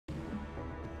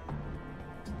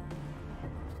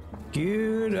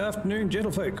Good afternoon,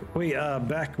 gentlefolk. We are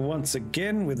back once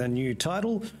again with a new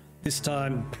title, this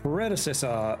time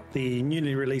Predecessor, the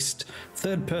newly released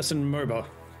third-person MOBA.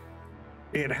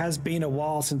 It has been a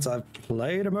while since I've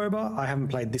played a MOBA. I haven't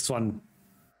played this one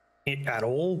at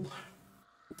all,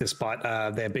 despite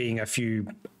there being a few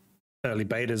early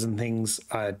betas and things.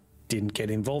 I didn't get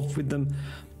involved with them.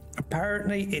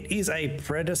 Apparently, it is a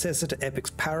predecessor to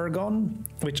Epic's Paragon,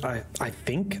 which I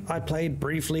think I played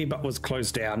briefly, but was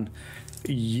closed down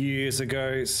years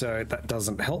ago, so that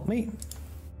doesn't help me.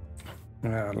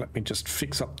 Let me just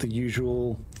fix up the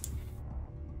usual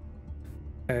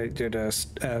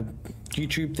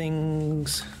YouTube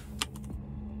things.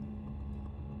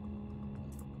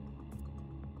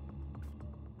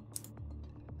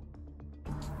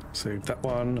 Save that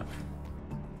one.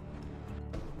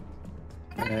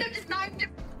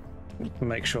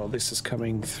 Make sure this is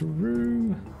coming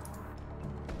through.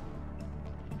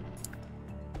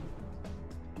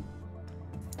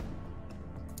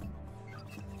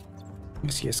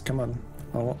 Yes, come on.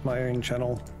 I want my own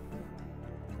channel.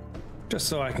 Just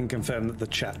so I can confirm that the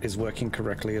chat is working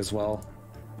correctly as well.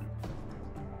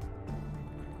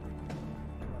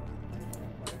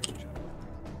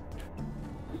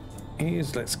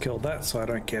 Let's kill that so I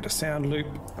don't get a sound loop.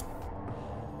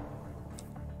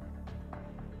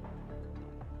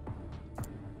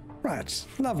 Right,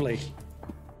 lovely.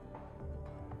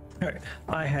 Okay,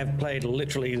 I have played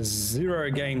literally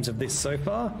 0 games of this so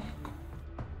far.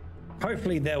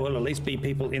 Hopefully there will at least be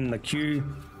people in the queue,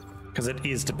 because it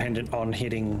is dependent on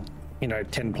hitting,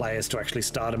 10 players to actually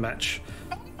start a match,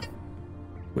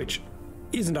 which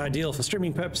isn't ideal for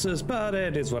streaming purposes, but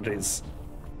it is what it is.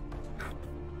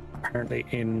 Apparently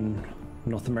in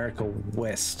North America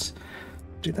West,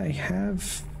 do they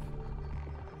have...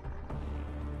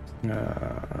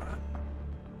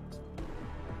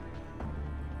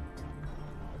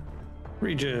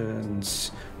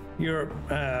 regions, Europe,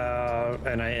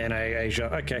 and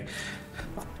Asia. Okay,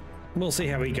 we'll see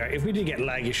how we go. If we do get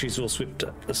lag issues, we'll swap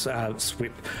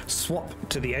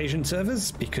to the Asian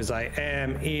servers, because I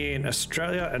am in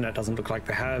Australia and it doesn't look like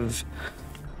they have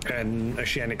an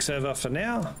Oceanic server for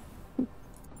now.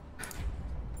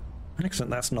 Excellent,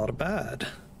 that's not bad.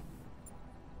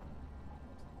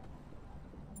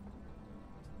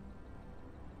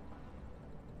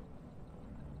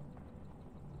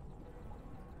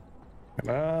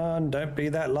 Come on, don't be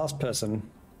that last person.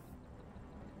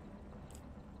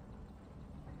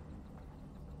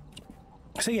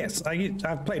 So yes,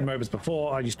 I've played MOBAs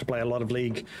before. I used to play a lot of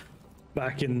League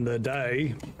back in the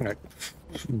day.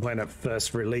 When it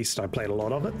first released, I played a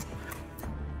lot of it.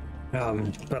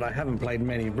 But I haven't played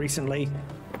many recently.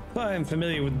 I am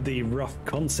familiar with the rough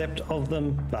concept of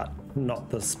them, but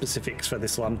not the specifics for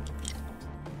this one.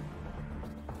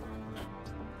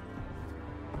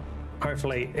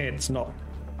 Hopefully it's not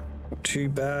too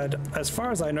bad. As far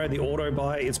as I know, the auto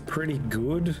buy is pretty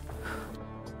good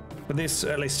for this,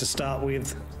 at least to start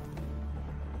with.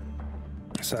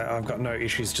 So I've got no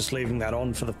issues just leaving that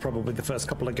on for probably the first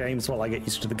couple of games while I get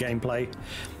used to the gameplay.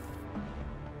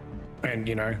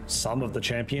 And some of the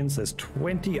champions, there's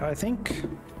 20, I think.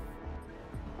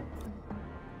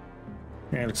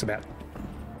 Yeah, it looks about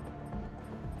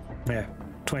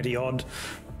 20 odd.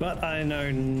 But I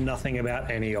know nothing about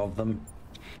any of them,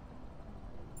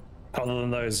 other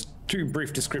than those 2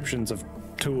 brief descriptions of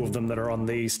 2 of them that are on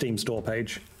the Steam store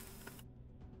page.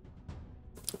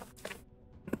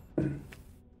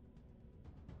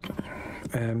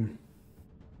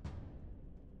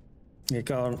 Yeah,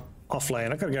 go on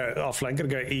offlane. I gotta go offlane. Gotta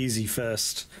go easy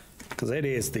first, because it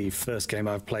is the first game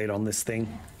I've played on this thing.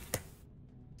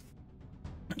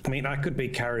 I mean, I could be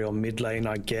carry or mid lane,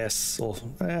 I guess, or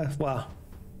well.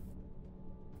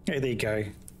 Yeah, there you go.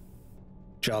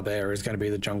 Jabber is going to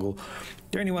be the jungle.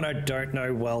 The only one I don't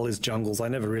know well is jungles. I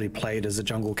never really played as a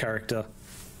jungle character.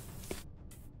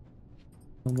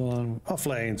 Come on, off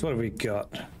lanes. What have we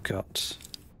got? Do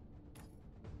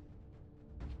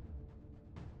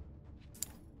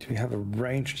we have a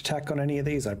ranged attack on any of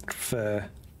these? I prefer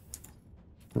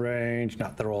range.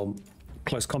 No, they're all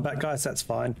close combat guys. That's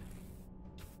fine.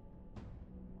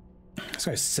 Let's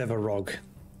go Severog.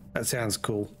 That sounds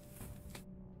cool.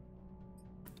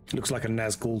 Looks like a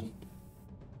Nazgul.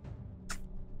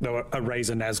 No, a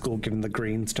Razor Nazgul, given the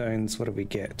green stones. What do we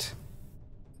get?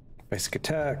 Basic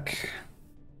attack.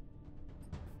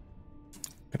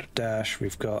 Got a dash.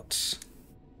 We've got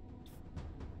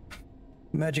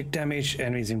magic damage.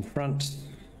 Enemies in front.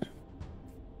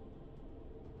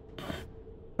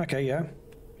 Okay, yeah.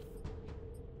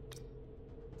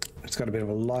 It's got a bit of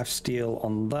a life steal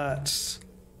on that.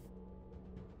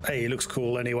 Hey, he looks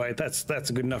cool anyway. That's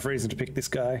a good enough reason to pick this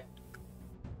guy.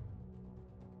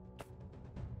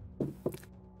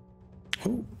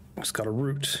 got a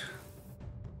root.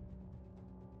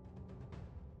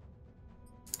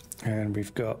 And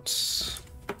we've got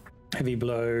heavy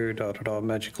blow,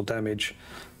 magical damage.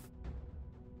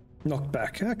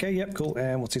 Knockback. Okay, yep, cool.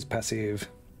 And what's his passive?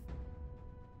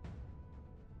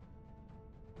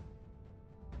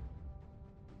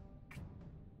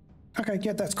 Okay,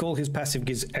 yeah, that's cool. His passive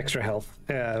gives extra health.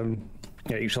 Yeah,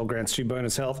 each cell grants 2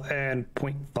 bonus health and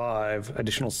 0.5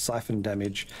 additional siphon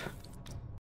damage.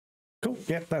 Cool,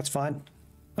 yep, that's fine.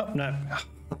 Oh, no.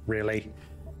 Really?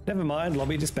 Never mind,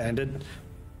 lobby disbanded.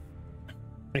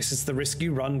 This is the risk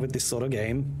you run with this sort of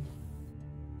game.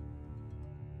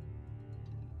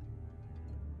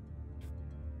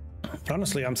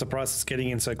 Honestly, I'm surprised it's getting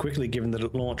in so quickly given that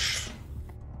it launched,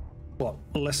 what,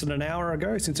 less than an hour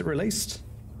ago since it released?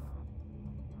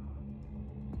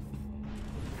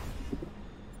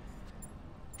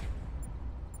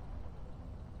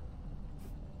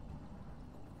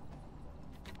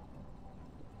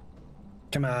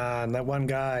 Come on, that one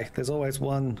guy. There's always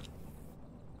one.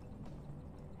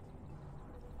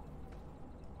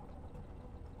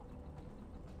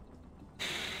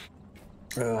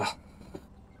 Ugh.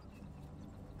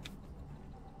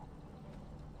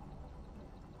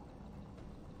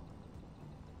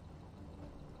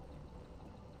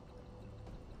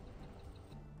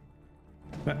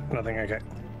 No, nothing, okay.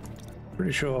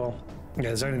 Pretty sure. Yeah,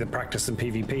 there's only the practice and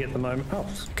PvP at the moment. Oh,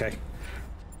 okay.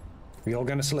 We all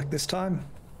going to select this time?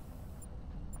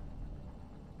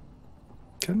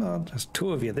 Come on, there's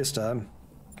 2 of you this time.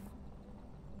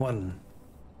 1.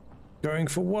 Going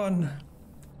for 1.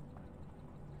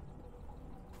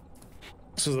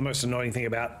 This is the most annoying thing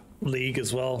about League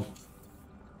as well.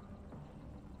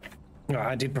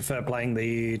 I did prefer playing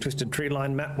the Twisted Tree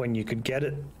Line map when you could get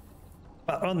it.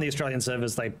 But on the Australian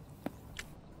servers, as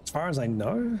far as I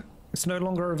know, it's no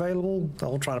longer available. They're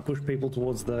all trying to push people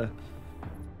towards the...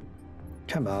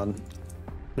 Come on.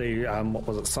 The, what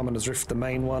was it, Summoner's Rift, the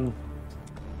main one.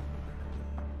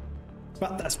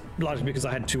 But that's largely because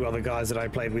I had 2 other guys that I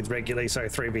played with regularly, so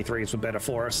 3v3s were better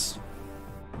for us.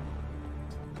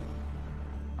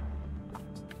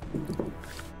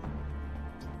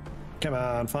 Come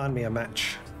on, find me a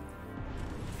match.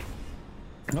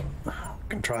 Nope.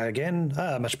 Can try again.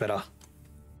 Ah, much better.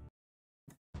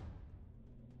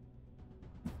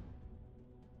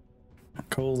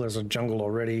 Cool, there's a jungle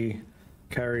already.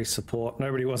 Carry, support.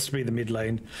 Nobody wants to be the mid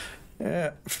lane.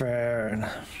 Yeah, fair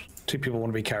enough. 2 people want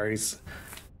to be carries.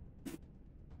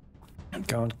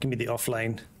 Go on, give me the off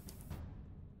lane.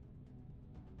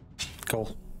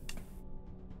 Cool.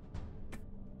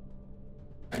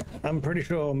 I'm pretty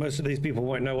sure most of these people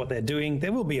won't know what they're doing.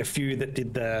 There will be a few that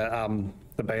did the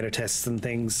beta tests and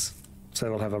things, so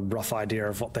they'll have a rough idea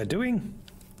of what they're doing.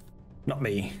 Not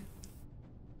me.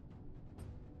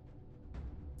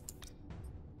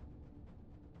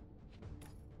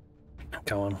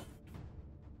 Go on.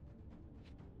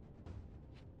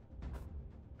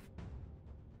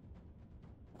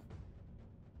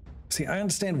 See, I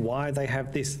understand why they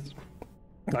have this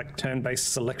like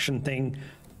turn-based selection thing,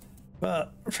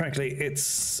 but frankly,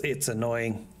 it's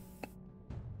annoying.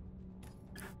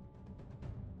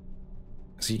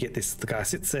 So you get this, the guy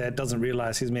sits there, doesn't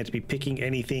realize he's meant to be picking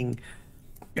anything,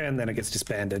 and then it gets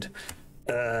disbanded.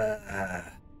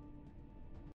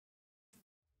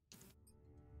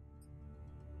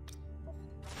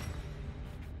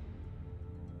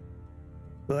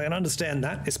 Well, I can understand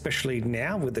that, especially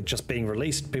now with it just being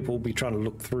released. People will be trying to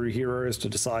look through heroes to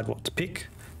decide what to pick.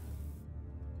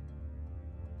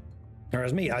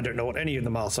 Whereas me, I don't know what any of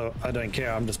them are, so I don't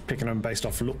care. I'm just picking them based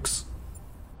off looks.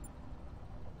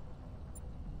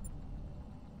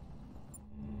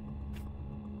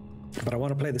 But I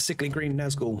want to play the sickly green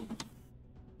Nazgul,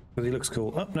 because he looks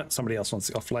cool. Oh, no, somebody else wants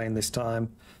the off lane this time.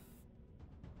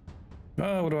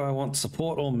 Oh, what do I want?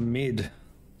 Support or mid?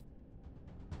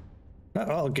 Oh,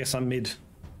 I'll guess I'm mid.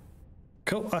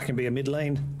 Cool, I can be a mid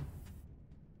lane.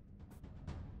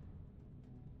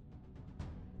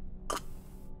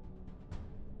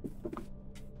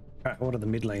 Alright, what are the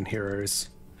mid lane heroes?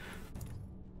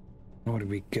 What do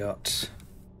we got?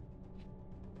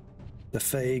 The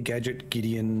Fae, Gadget,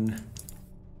 Gideon.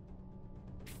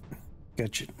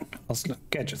 Gadget.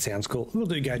 Gadget sounds cool. We'll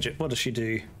do Gadget. What does she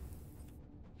do?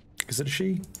 Is it a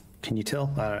she? Can you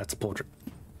tell? It's a portrait.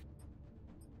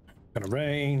 Got a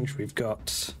range. We've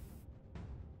got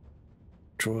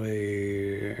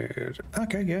droid.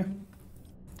 Okay, yeah.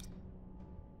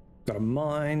 Got a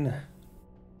mine.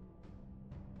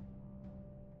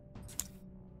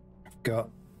 Got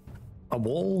a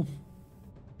wall.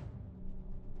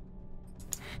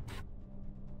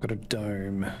 Got a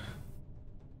dome.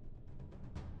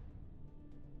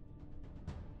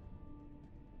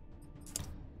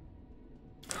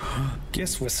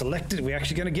 Yes, we're selected. We're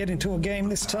actually going to get into a game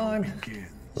this time.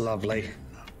 Lovely.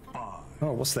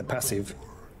 Oh, what's that passive?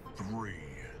 3,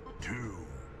 2,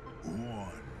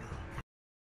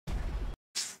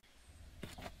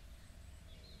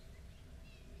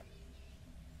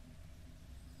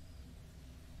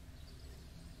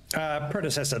 1.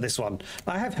 Predecessor, this one.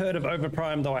 I have heard of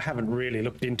Overprime, though I haven't really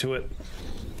looked into it.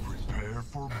 Prepare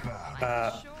for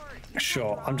battle.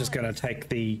 Sure, I'm just going to take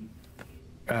the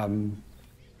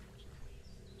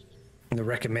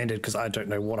recommended because I don't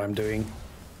know what I'm doing.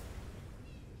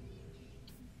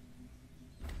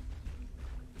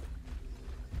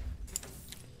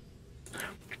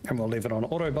 And we'll leave it on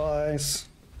auto buys.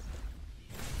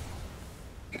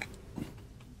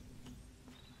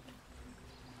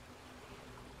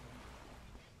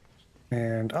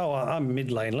 And oh, I'm mid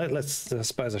lane. Let's I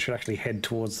suppose I should actually head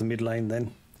towards the mid lane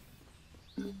then.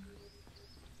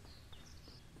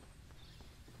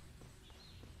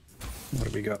 What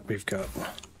have we got? We've got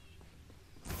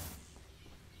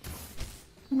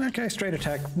okay, straight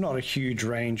attack, not a huge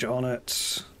range on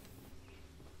it.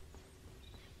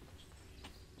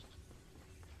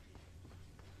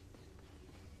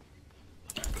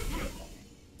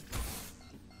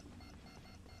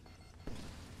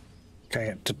 Okay,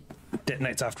 it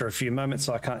detonates after a few moments,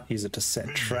 so I can't use it to set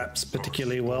traps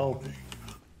particularly well.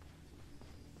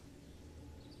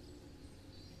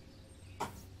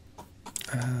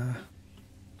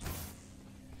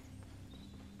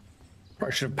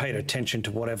 Probably should have paid attention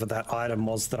to whatever that item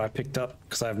was that I picked up,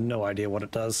 because I have no idea what it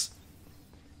does.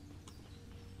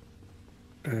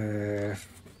 If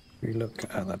we look,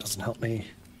 oh, that doesn't help me.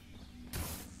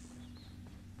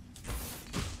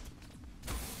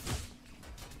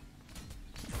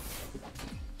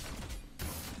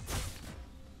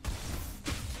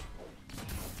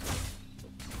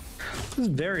 This is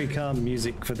very calm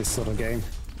music for this sort of game.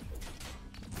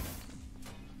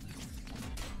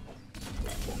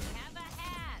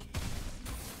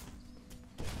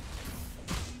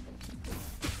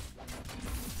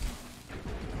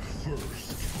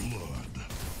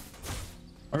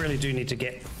 I really do need to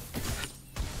get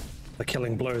the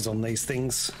killing blows on these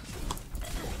things.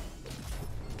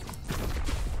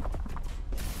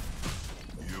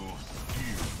 Your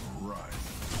skill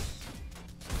rises.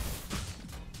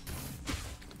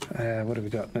 What have we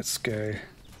got? Let's go.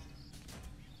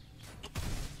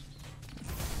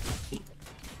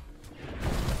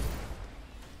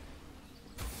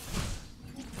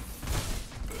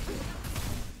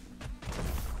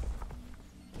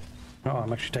 Oh,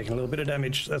 I'm actually taking a little bit of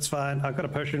damage. That's fine. I've got a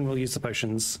potion. We'll use the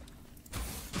potions.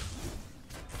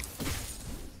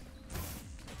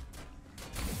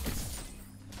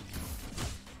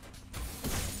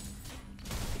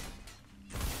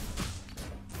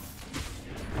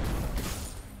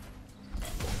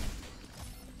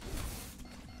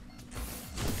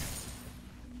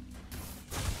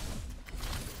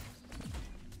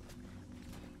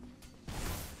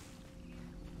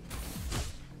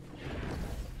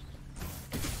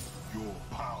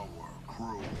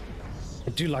 I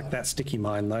do like that sticky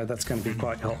mine though, that's going to be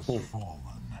quite helpful.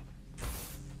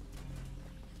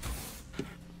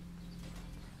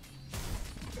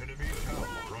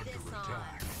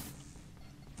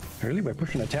 Really? We're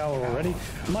pushing a tower already?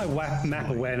 My map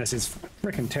awareness is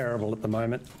freaking terrible at the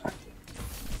moment.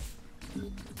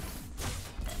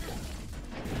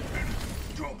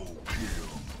 Double kill.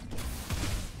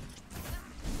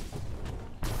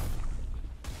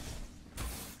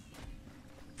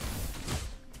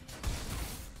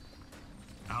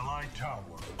 Allied tower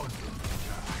under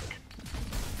attack.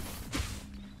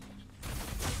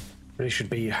 Really should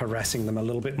be harassing them a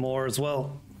little bit more as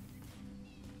well.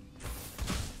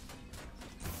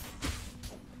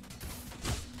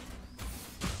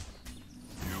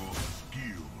 Your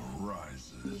skill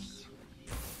rises.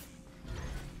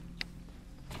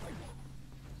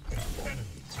 Enemy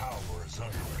tower is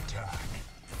under attack.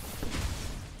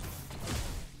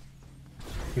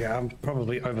 Yeah, I'm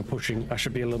probably over pushing. I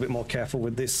should be a little bit more careful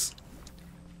with this.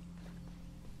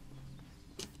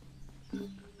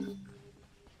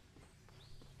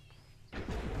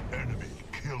 Enemy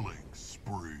killing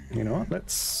spree. You know what?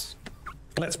 Let's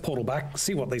portal back,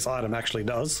 see what this item actually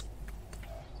does.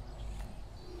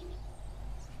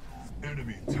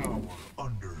 Enemy tower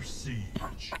under siege.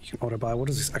 Auto buy. What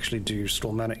does this actually do?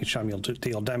 Restore mana each time you'll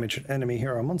deal damage to enemy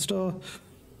hero monster.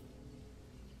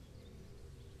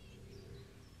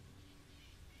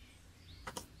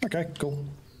 Okay, cool.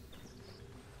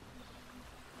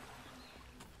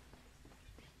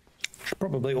 Should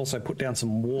probably also put down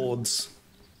some wards.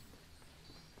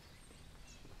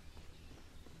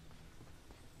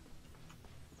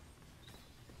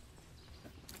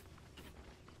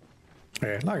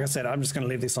 like I said, I'm just going to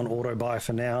leave this on auto buy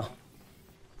for now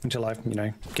until I, you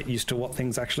know, get used to what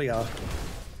things actually are.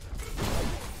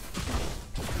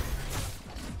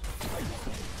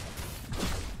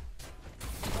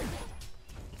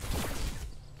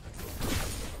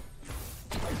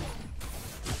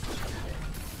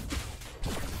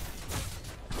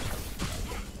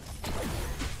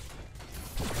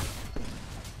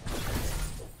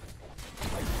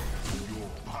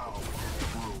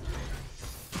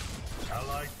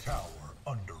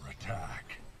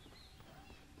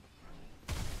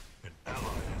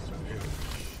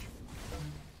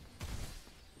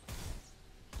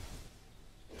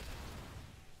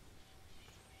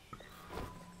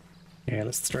 Yeah,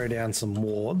 let's throw down some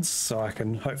wards so I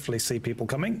can hopefully see people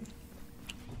coming.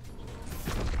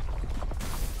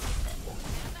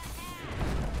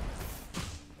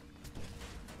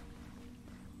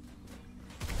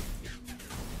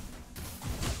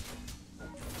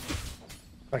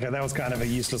 Okay, that was kind of a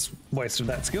useless waste of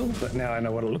that skill, but now I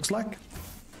know what it looks like.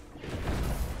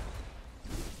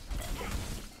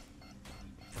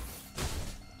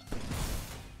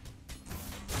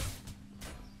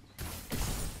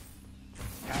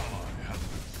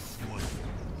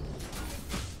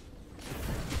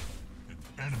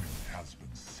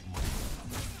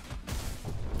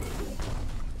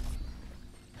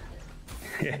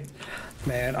 Yeah,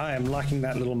 man, I am liking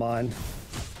that little mine.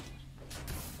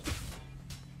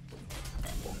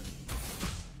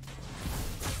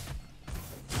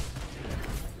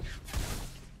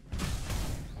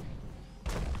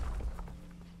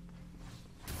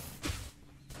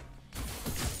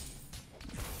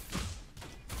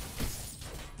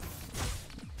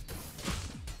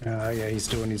 Oh yeah, he's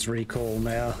doing his recall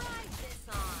now.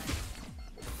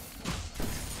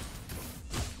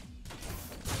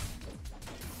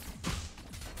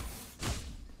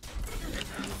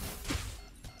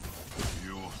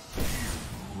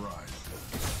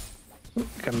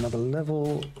 Got another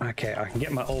level. Okay, I can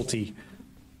get my ulti.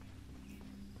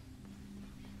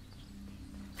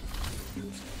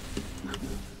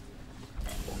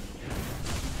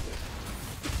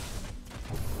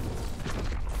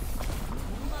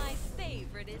 My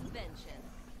favorite invention.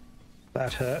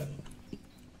 That hurt.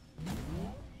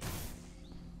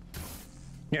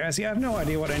 Yeah, see, I have no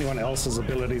idea what anyone else's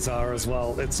abilities are as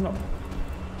well. It's not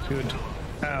good.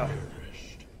 Ow.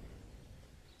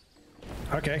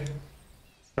 Okay.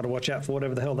 Gotta watch out for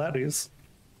whatever the hell that is.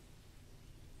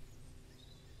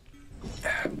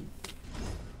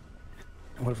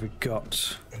 What have we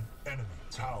got? An enemy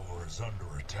tower is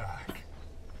under attack.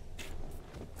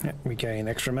 Yeah, we gain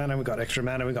extra mana, we got extra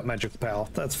mana, we got magic power.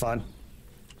 That's fine.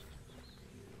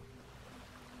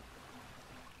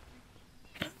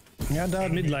 Yeah, I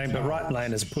died mid lane, but right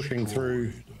lane is pushing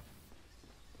through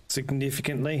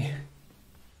significantly.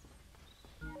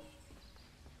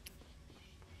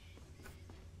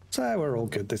 So we're all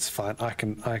good. That's fine. I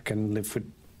can live with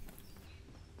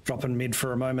dropping mid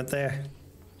for a moment there.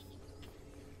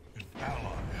 An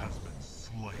ally has been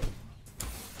slain.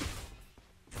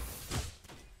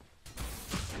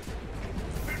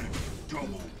 Enemy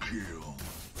double kill.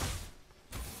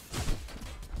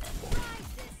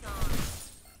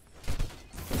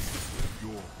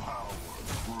 Your power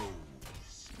grows.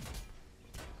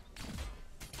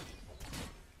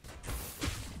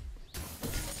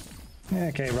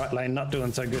 Okay, right lane not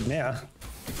doing so good now.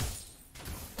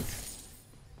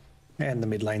 And the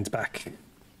mid lane's back.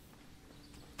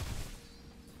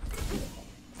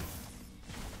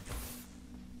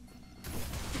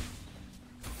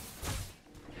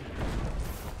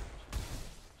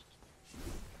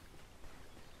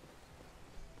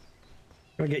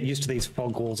 Gotta get used to these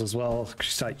fog walls as well.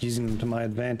 Start using them to my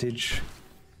advantage.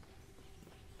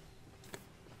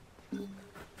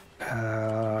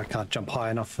 I can't jump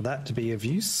high enough for that to be of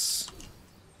use.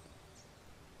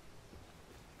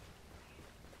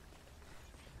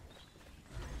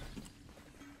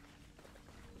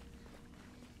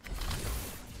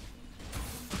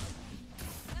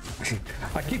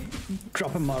 I keep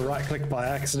dropping my right click by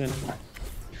accident.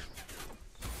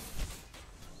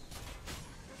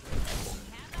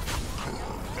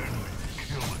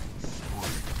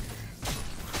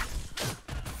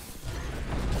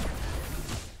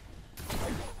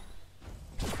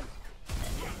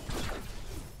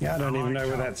 Yeah, I don't even know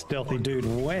where that stealthy dude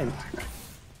went.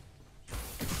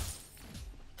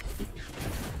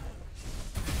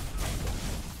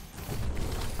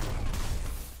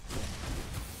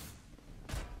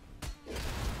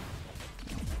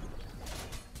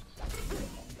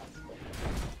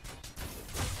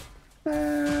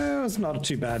 It was not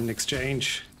too bad an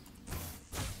exchange.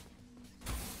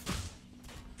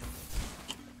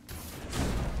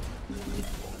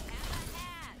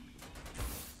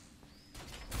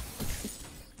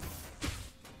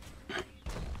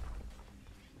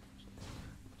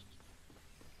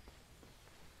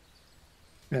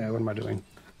 Yeah, what am I doing?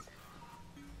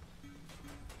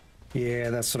 Yeah,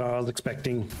 that's what I was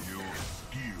expecting. Your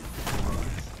skill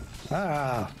rises.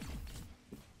 Ah!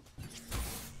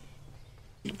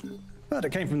 But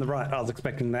it came from the right. I was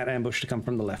expecting that ambush to come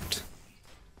from the left.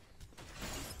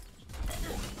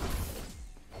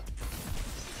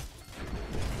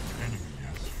 Enemy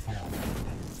has fallen.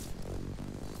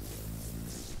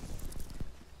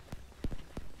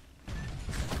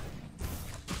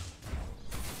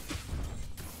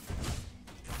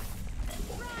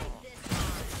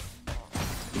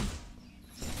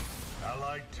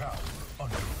 Allied tower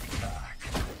under attack.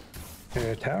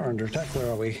 Tower under attack. Where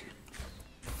are we?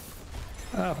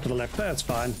 Off to the left. That's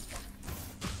fine.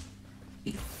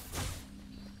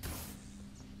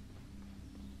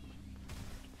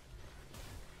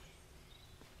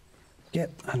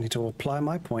 Yep, I need to apply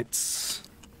my points.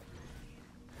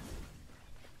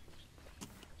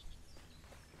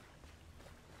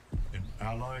 An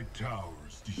allied tower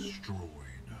is destroyed.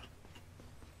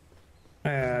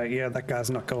 Yeah, that guy's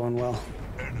not going well.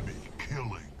 Enemy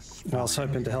killing spree. I was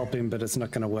hoping to help him, but it's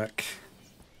not going to work.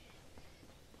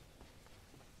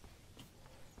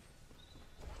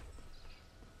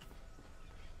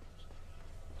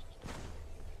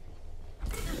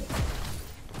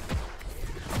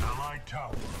 Allied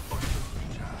tower under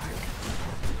attack.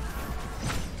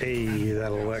 Hey,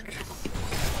 that'll work.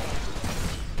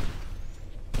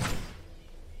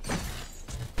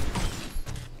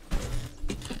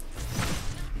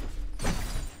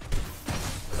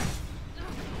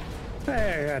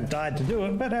 Hey, I died to do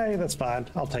it, but hey, that's fine.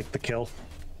 I'll take the kill.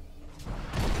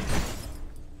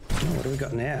 Oh, what do we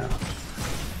got now?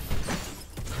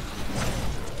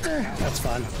 That's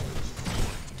fine.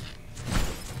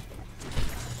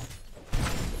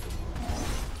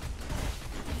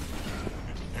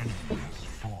 Enemy has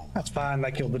fallen. That's fine.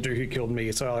 They killed the dude who killed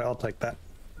me, so I'll take that.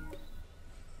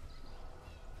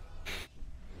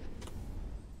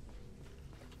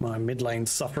 My mid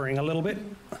lane's suffering a little bit.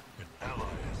 An ally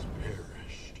has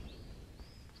perished.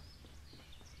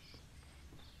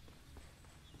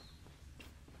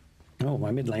 Oh,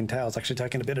 my mid lane tower's actually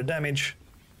taking a bit of damage.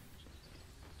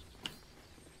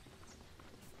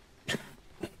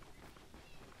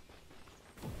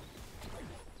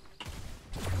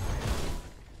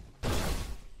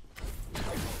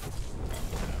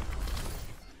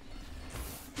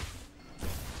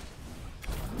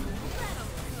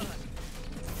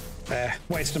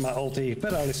 Wasting my ulti,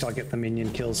 but at least I'll get the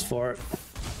minion kills for it.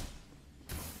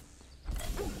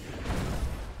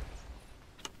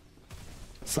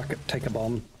 Suck it, take a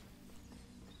bomb.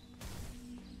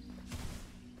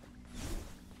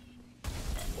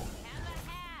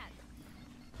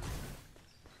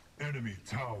 Enemy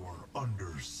tower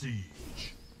under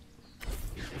siege.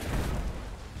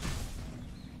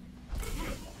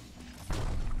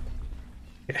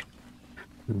 Yeah.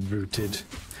 Rooted.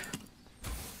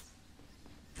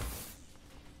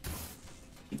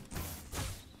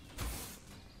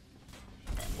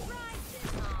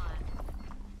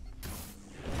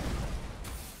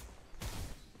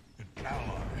 An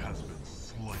ally has been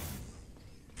slain.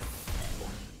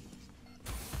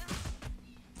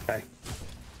 Okay.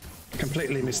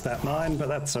 Completely missed that mine, but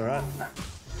that's alright.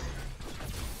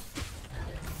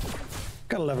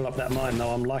 Gotta level up that mine though,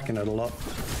 I'm liking it a lot.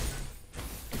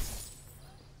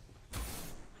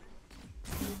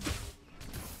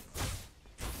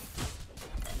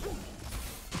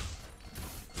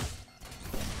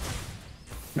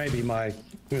 Maybe my,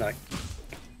 like,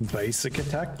 basic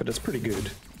attack, but it's pretty good.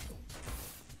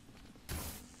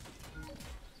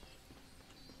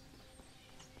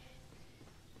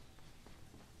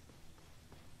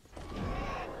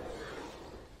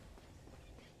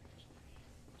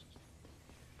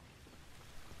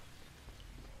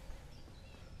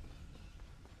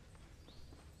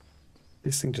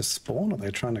 This thing just spawned? Are they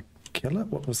trying to kill it?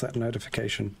 What was that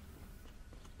notification?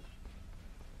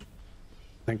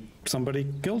 I think somebody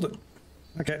killed it.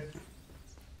 Okay.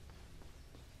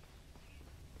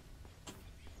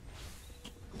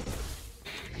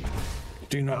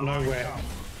 Do not know where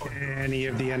any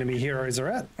of the enemy heroes are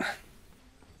at.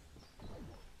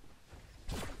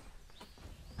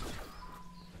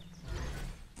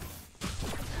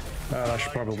 I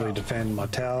should probably defend my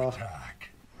tower. Attack.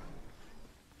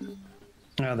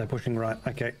 Oh, they're pushing right.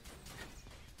 Okay.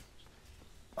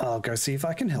 I'll go see if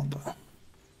I can help.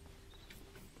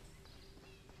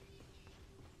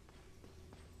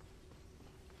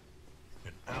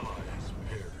 An ally has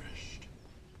perished.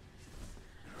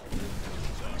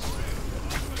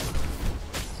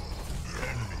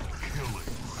 Enemy killing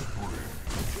spree.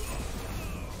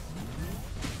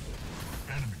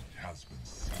 Enemy has been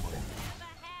slain.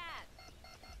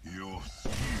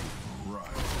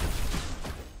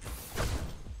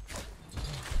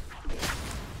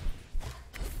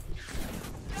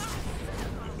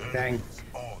 Dang.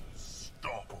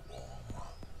 Unstoppable.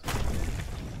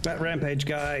 That rampage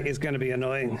guy is going to be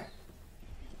annoying.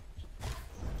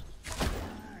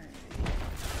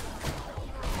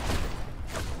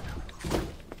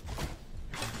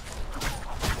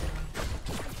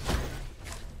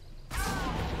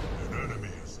 An enemy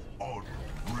is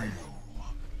unreal.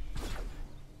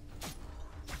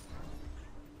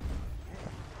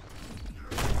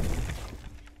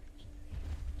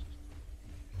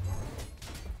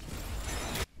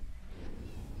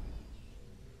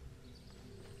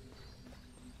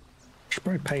 Should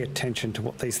probably pay attention to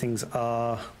what these things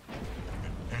are.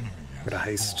 An enemy has Bit of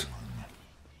haste. fallen.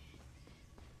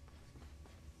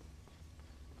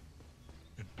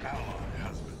 An ally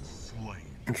has been slain.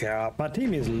 Okay, my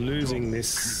team is losing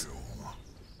this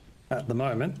Kill. at the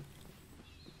moment.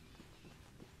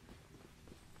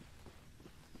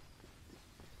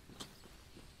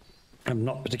 I'm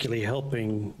not particularly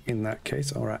helping in that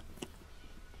case. All right.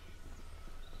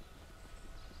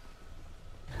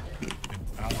 An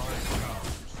allied tower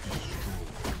is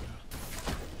destroyed.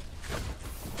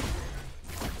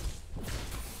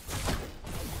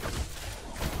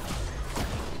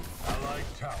 Allied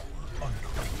tower under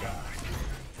attack.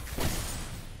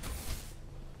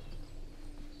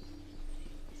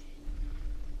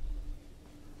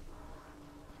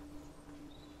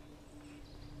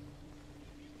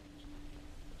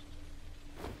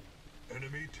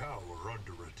 Enemy tower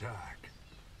under attack.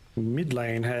 Mid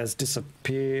lane has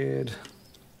disappeared.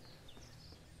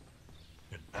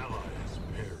 An ally has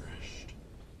perished.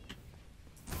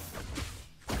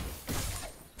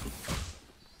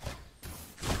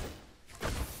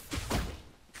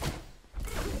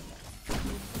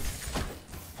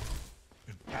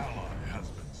 An ally has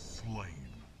been slain.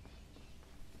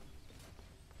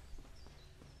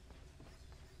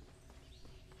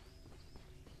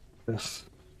 Yes.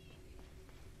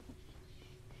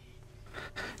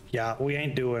 Yeah, we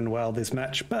ain't doing well this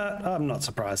match, but I'm not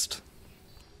surprised.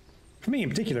 For me in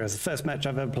particular, it's the first match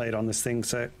I've ever played on this thing,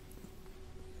 so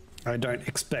I don't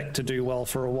expect to do well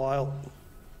for a while.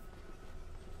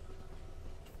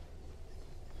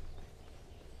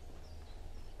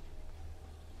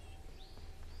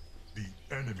 The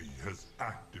enemy has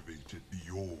activated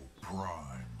your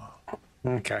prime.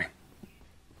 Okay.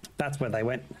 That's where they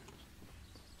went.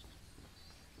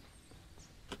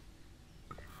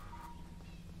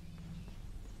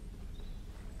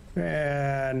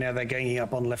 Now they're ganging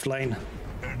up on left lane.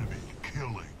 Enemy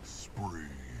killing spree.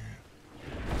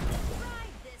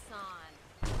 Ride this on.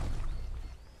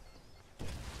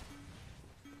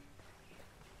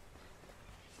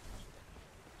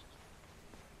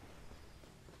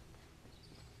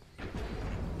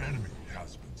 Enemy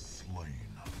has been slain.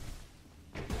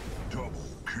 Double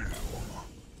kill.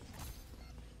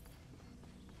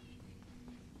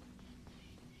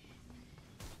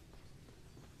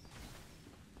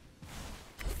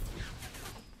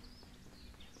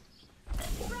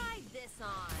 Ride this on.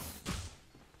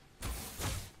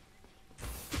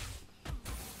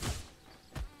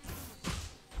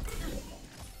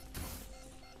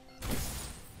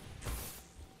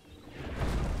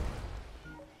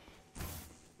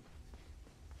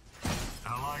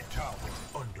 Allied tower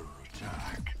under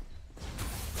attack.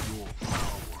 Your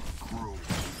power grows.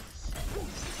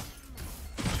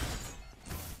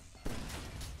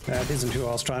 That isn't who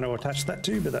I was trying to attach that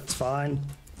to, but that's fine.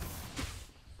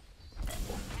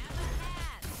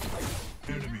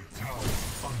 Enemy tower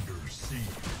under siege.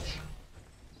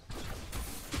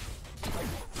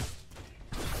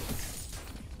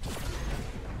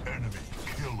 Enemy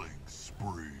killing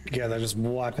spree. Yeah, they're just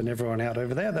wiping everyone out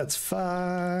over there. That's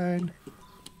fine.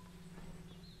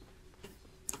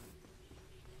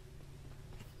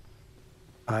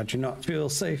 I do not feel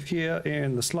safe here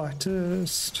in the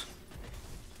slightest.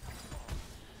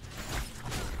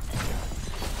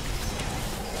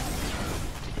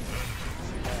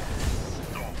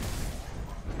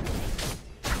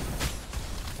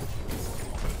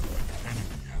 Enemy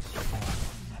has fallen.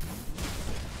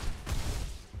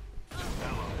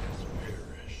 Ally has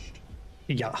perished.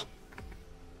 Yeah.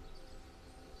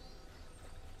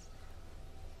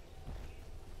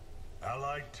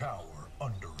 Allied tower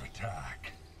under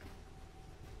attack.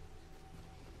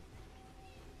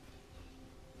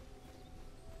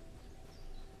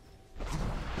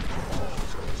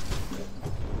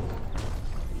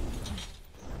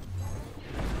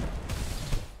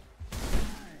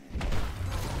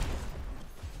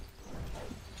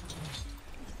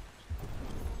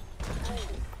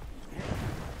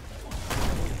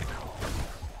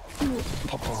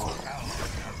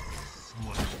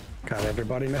 Got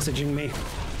everybody messaging me.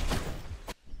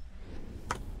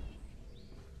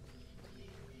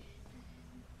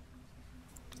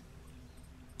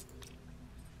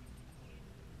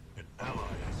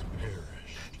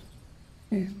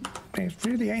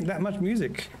 ain't that much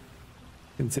music,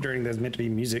 considering there's meant to be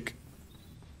music.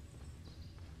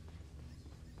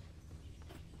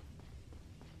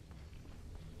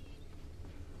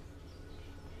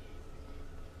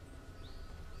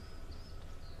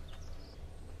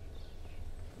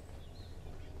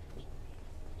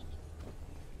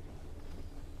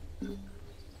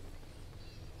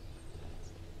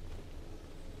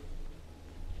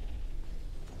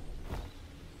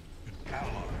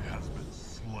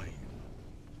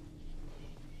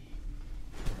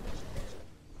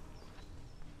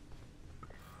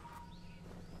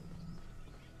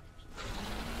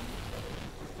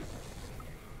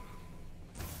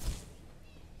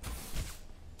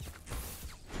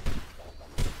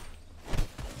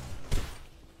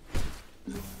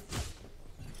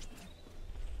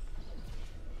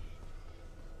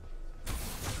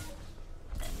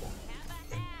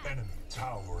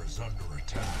 Tower is under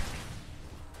attack.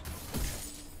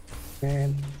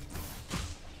 Man,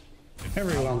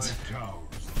 everyone's.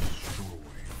 Towers destroyed.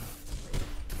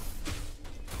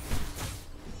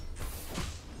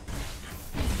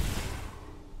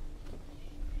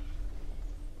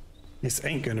 This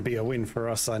ain't gonna be a win for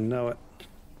us, I know it.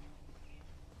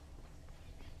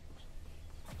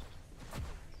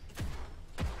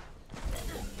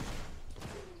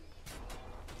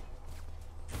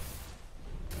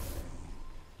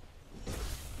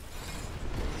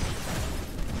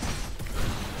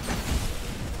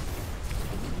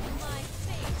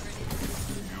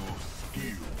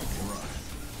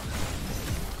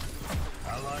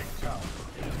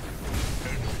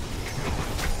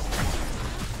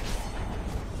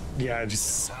 Yeah, it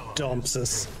just stomps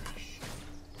us.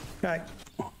 Okay.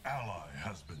 Ally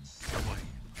has been slain.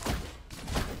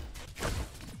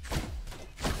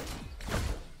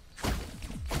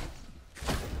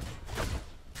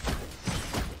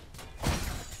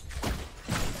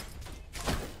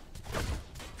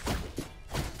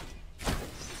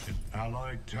 An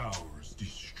allied tower is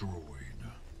destroyed.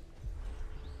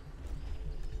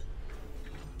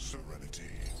 Serenity.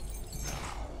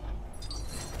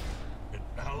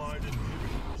 Allied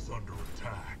inhibitor is under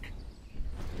attack.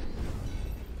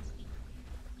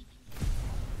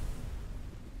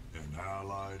 An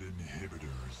allied inhibitor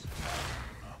is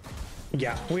down.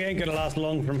 Yeah, we ain't gonna last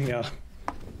long from here.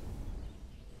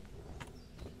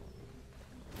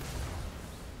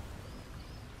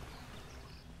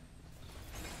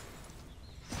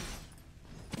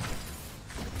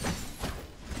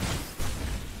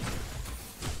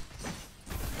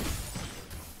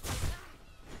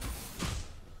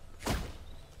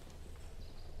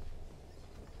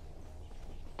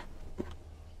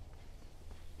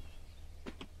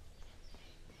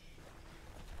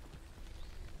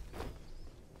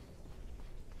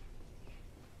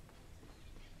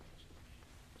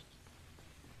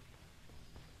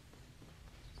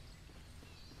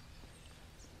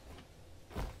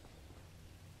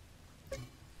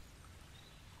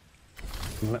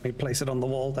 Let me place it on the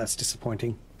wall. That's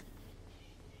disappointing.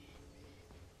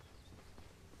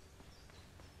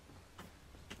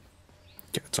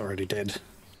 Yeah, it's already dead.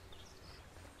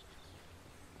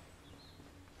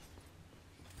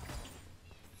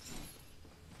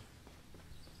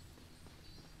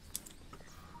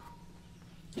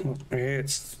 Oh,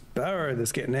 it's Barrow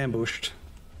that's getting ambushed.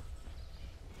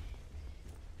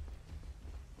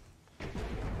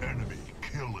 Enemy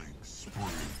killing spree.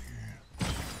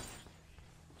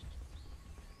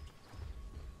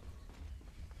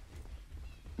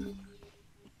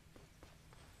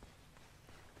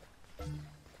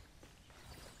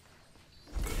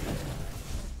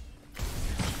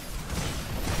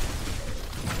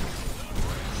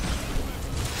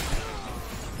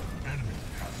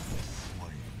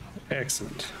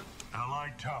 Excellent.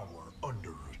 Allied tower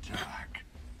under attack.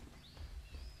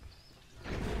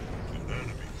 An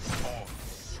enemy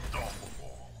unstoppable.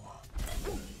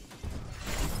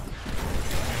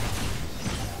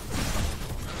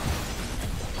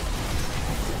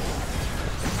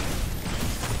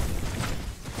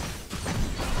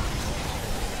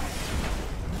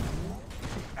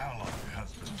 Ally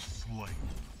has been slain.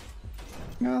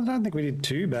 No, I don't think we did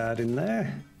too bad in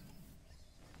there.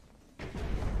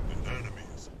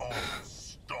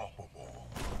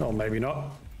 Oh, maybe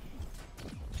not.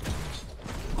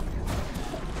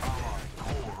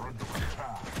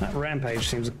 That Rampage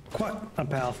seems quite a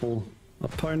powerful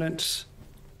opponent.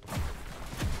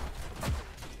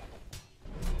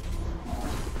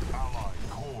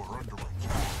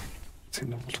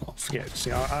 Yeah,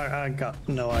 see, I got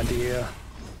no idea.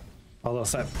 Oh,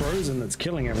 that's that Frozen that's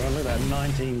killing everyone. Look at that,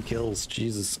 19 kills.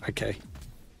 Jesus, okay.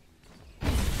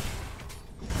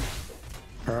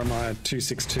 Or am I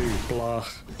 262? Blah.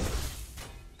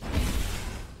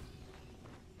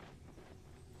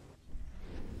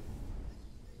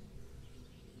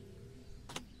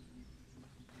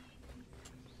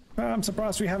 I'm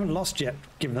surprised we haven't lost yet,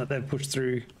 given that they've pushed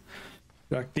through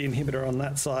like the inhibitor on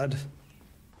that side.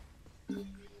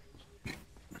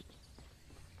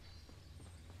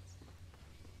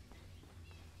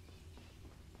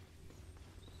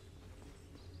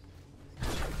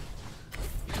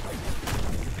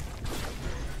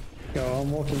 Go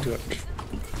on, walk into it.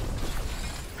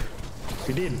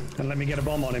 We did, and let me get a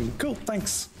bomb on him. Cool,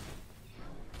 thanks.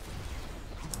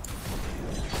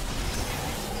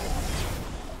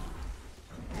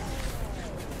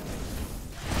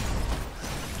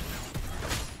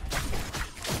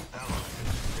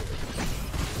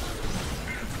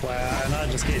 Wow, and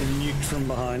I just get nuked from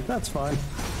behind. That's fine.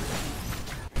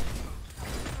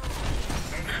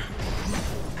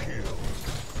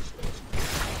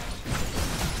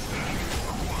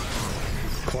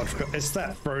 It's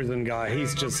that Frozen guy.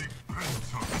 He's just...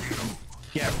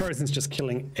 Yeah, Frozen's just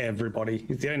killing everybody.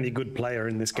 He's the only good player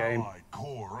in this game. Allied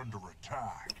core under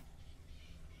attack.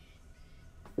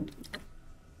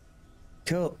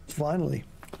 Cool, finally.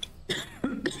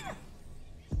 An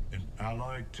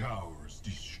allied tower is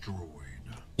destroyed.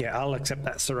 Yeah, I'll accept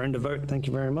that surrender vote. Thank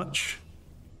you very much.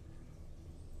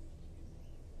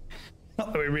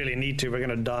 Not that we really need to. We're going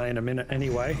to die in a minute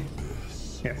anyway.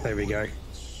 Yeah, there we go.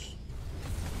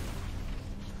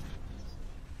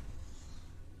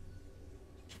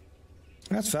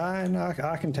 That's fine.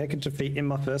 I can take a defeat in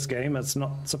my first game. It's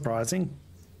not surprising.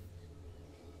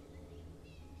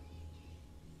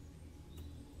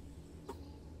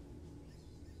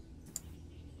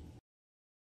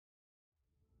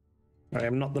 I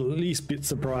am not the least bit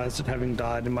surprised at having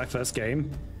died in my first game.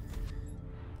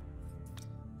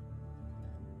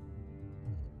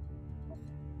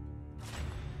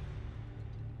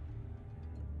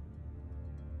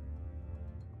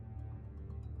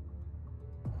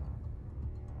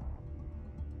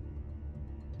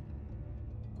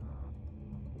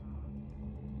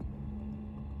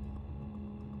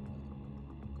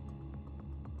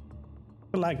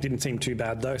 The lag didn't seem too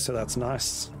bad though, so that's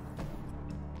nice.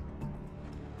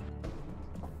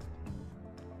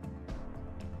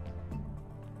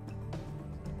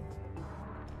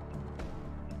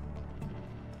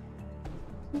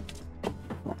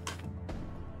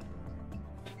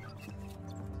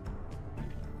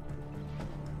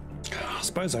 I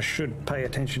suppose I should pay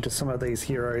attention to some of these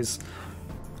heroes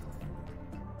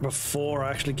before I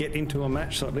actually get into a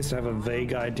match, so at least I have a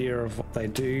vague idea of what they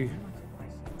do.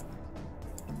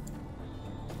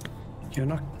 You're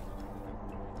not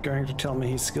going to tell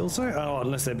me his skills though? Oh,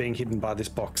 unless they're being hidden by this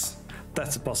box.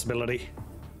 That's a possibility.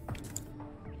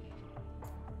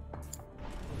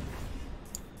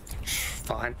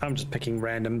 Fine, I'm just picking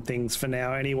random things for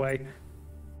now anyway.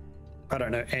 I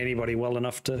don't know anybody well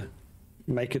enough to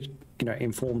make a,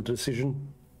 informed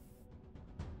decision.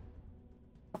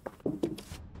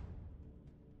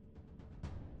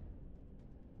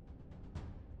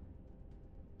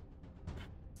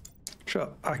 Sure,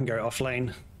 I can go off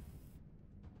lane.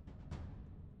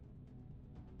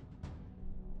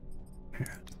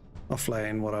 Off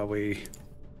lane, what are we?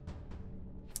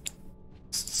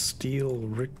 Steel,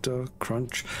 Richter,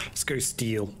 Crunch. Let's go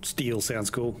Steel. Steel sounds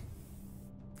cool.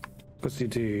 What's he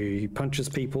do? He punches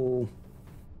people.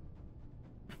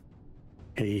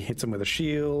 He hits them with a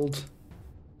shield.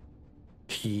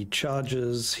 He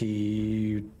charges.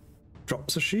 He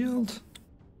drops a shield.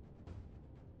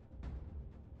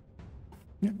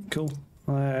 Yeah, cool.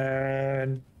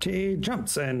 And he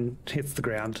jumps and hits the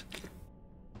ground.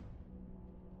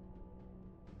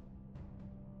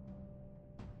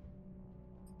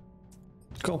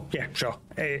 Cool. Yeah, sure.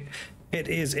 It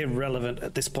is irrelevant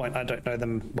at this point. I don't know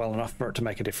them well enough for it to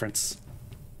make a difference.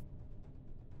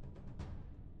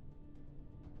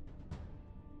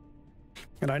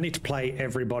 And I need to play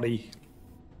everybody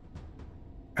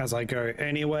as I go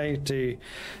anyway to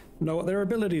know what their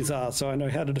abilities are, so I know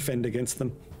how to defend against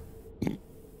them.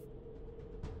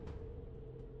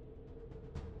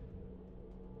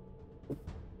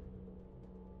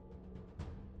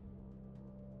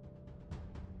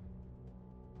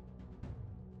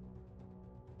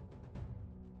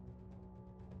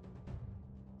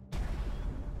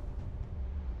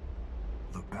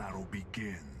 The battle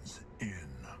begins in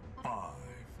 5,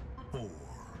 4,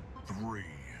 3,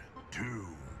 2,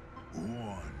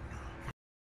 1.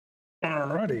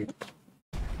 Alrighty.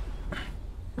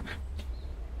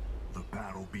 The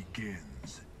battle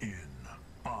begins in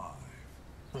 5,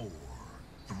 4,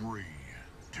 3,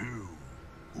 2,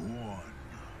 1.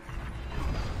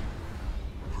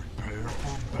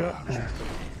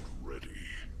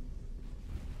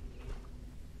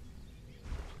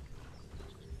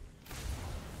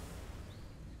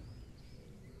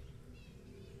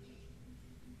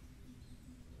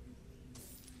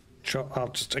 Sure, I'll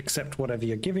just accept whatever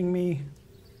you're giving me.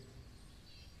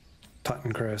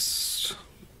 Titan Crest.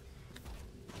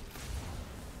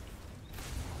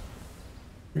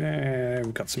 Yeah,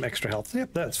 we've got some extra health.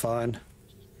 Yep, that's fine.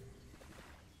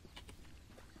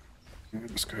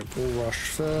 Let's go Bull Rush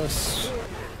first.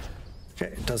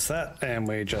 Okay, it does that, and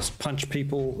we just punch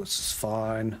people. This is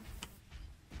fine.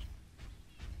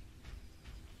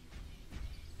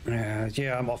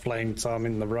 Yeah, I'm off lane, so I'm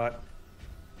in the right.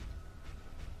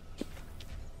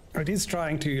 It is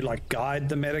trying to like guide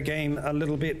the metagame a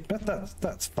little bit, but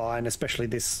that's fine, especially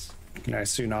this, you know,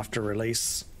 soon after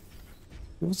release.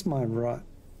 What's my right?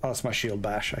 Oh, it's my shield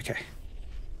bash. Okay.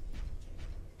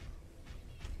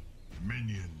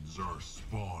 Minions are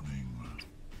spawning.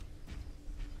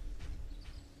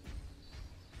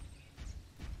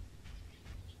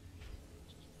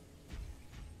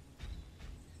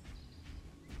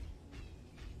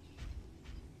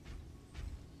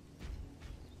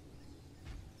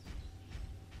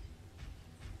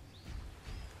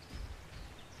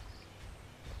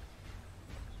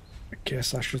 I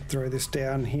guess I should throw this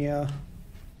down here.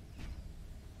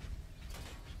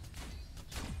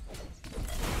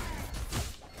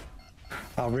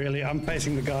 Oh, really? I'm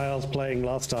facing the guy I was playing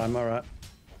last time. All right.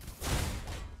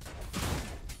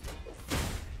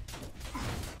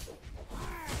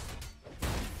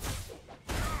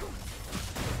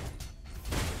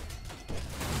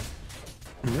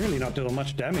 I'm really not doing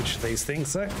much damage to these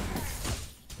things, though.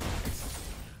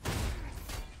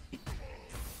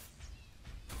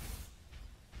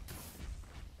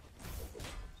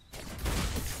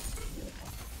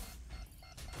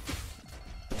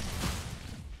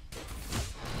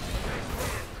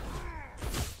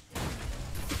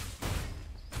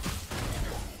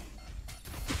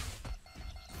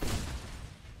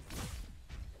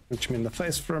 Punch him in the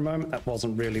face for a moment. That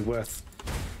wasn't really worth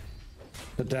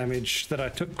the damage that I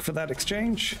took for that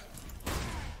exchange.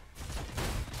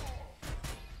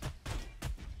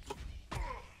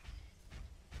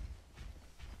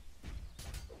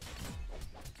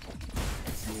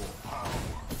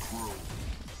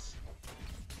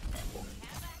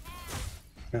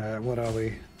 What are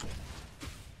we?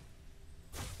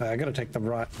 I gotta take the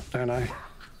right, don't I?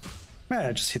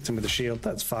 It just hits him with a shield.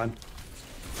 That's fine.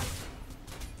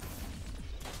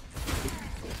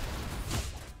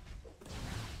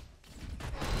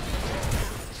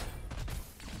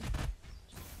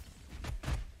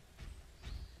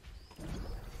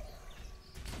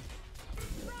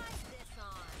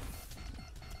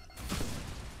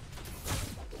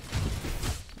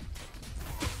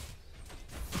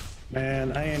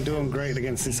 Man, I ain't doing great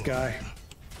against this guy.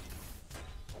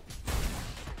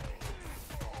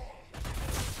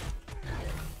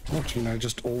 What, you know,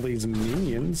 just all these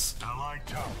minions. Allied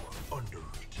tower under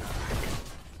attack.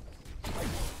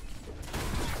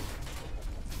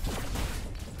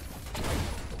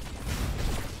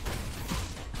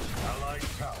 Allied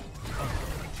tower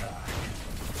under attack.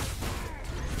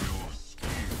 Your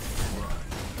skill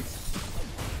rises.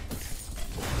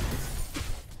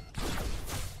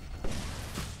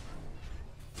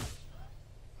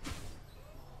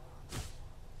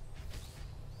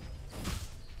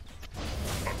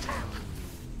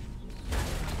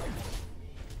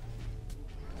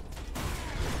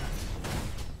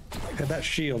 Yeah, that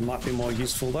shield might be more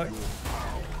useful though. Enemy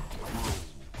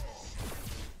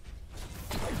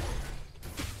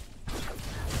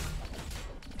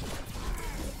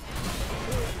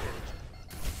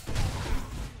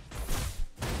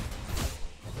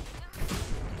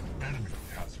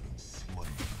has been slain.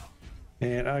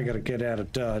 And I gotta get out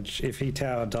of dodge. If he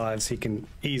tower dives, he can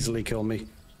easily kill me.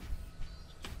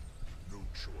 No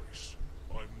choice.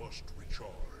 I must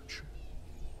recharge.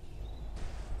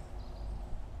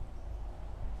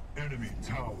 Enemy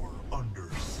tower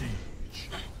under siege.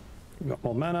 We've got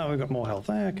more mana, we've got more health.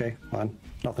 Okay, fine.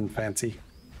 Nothing fancy.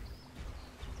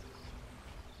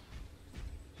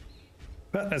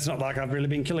 But it's not like I've really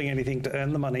been killing anything to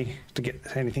earn the money to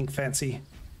get anything fancy.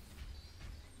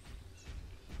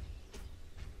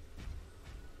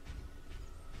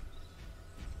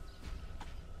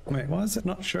 Wait, why is it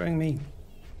not showing me?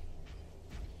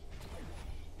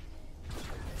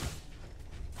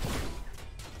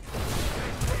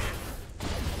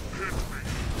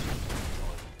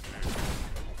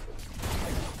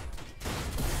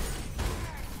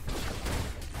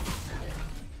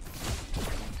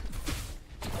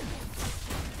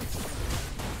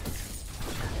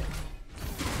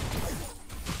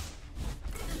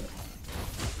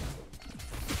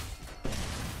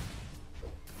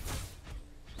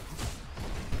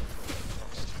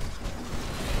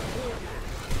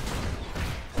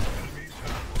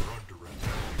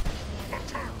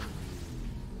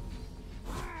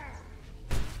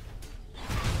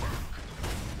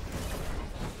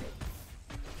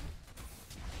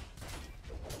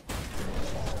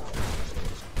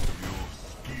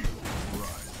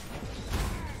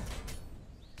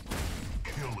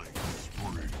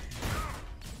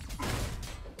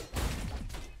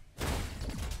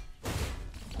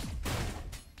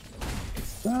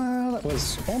 That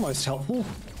was almost helpful.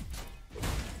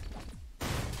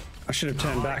 I should have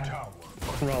turned back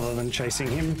rather than chasing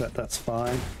him, but that's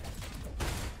fine.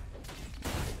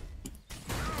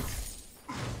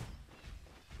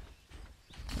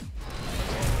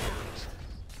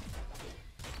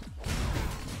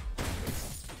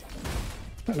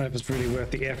 I don't know if it's really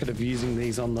worth the effort of using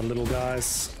these on the little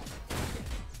guys.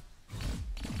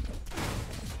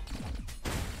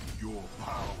 Your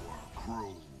power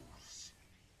grows.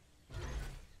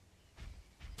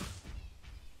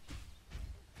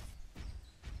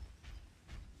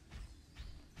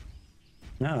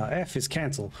 F is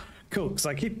cancel. Cool, because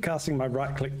I keep casting my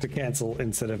right click to cancel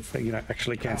instead of, you know,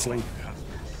 actually cancelling.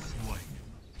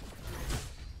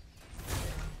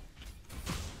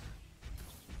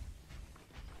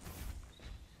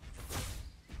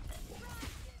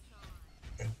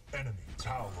 An enemy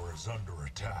tower is under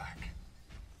attack.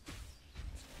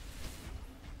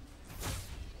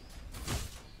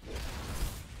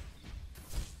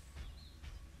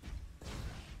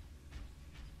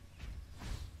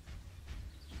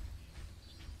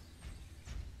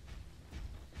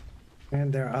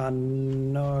 And there are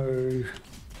no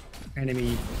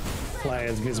enemy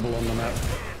players visible on the map.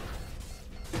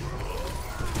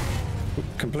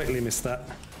 Completely missed that.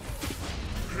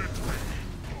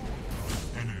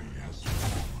 Enemy has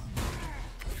fallen.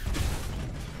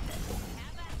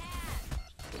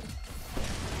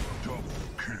 Double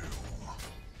kill.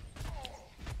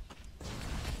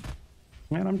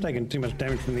 Man, I'm taking too much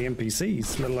damage from the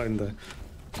NPCs, let alone the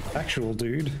actual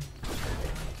dude.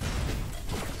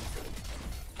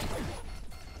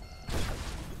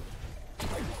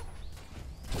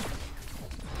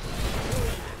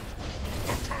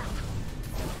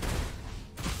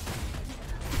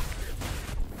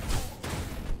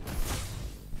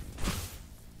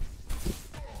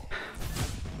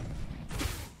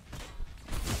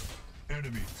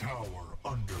 Enemy tower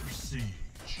under siege.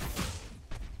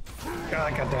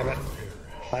 God damn it.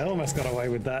 I almost got away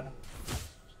with that.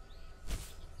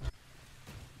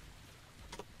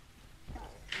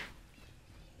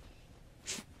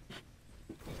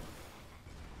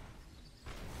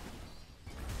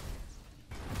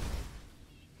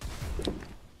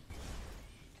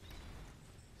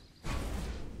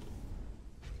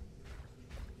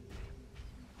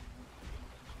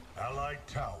 Allied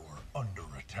tower under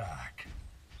attack.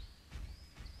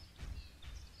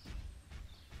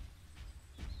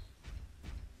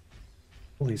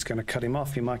 Well, he's going to cut him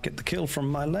off. He might get the kill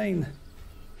from my lane.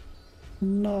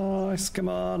 Nice. Come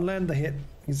on, land the hit.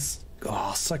 He's...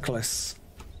 oh, so close.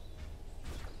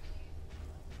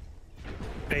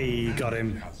 Hey, got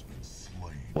him. Has been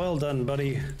slain. Well done,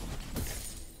 buddy.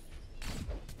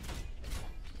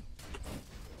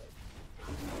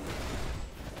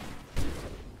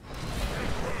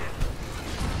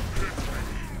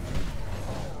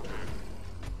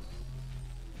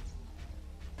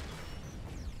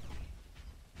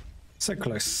 So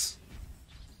close.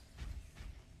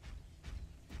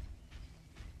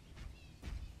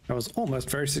 I was almost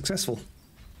very successful.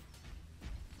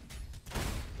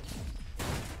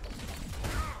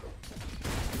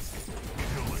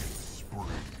 Killing spree.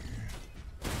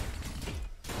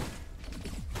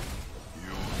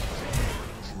 Your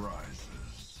power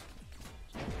rises.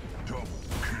 Double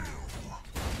kill.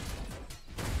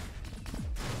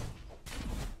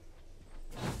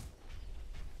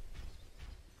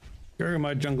 Go,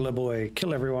 my jungler boy.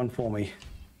 Kill everyone for me.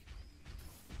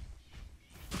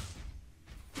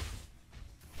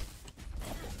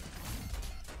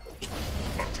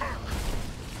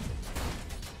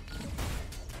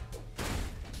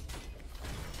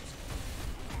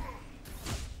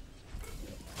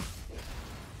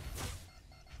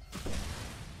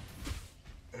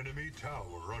 Enemy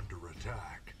tower under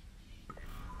attack.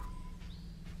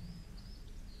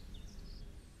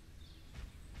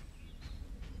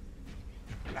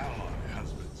 An ally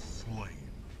has been slain.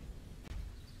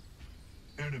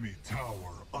 Enemy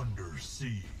tower under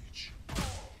siege.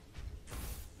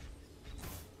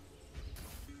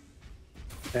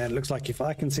 And it looks like if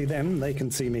I can see them, they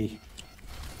can see me.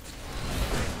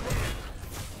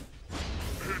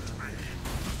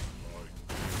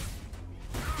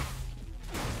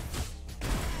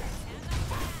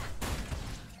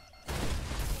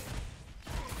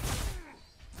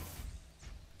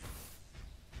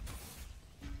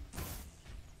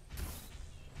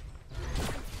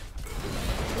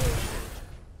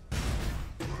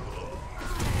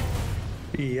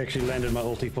 He actually landed my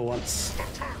ulti for once.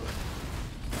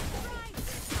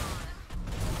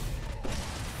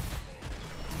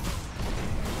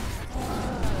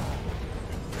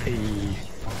 Hey.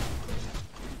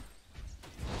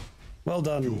 Well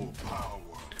done. Your power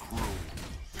grows.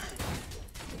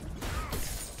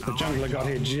 The jungler got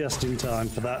here just in time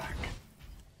for that.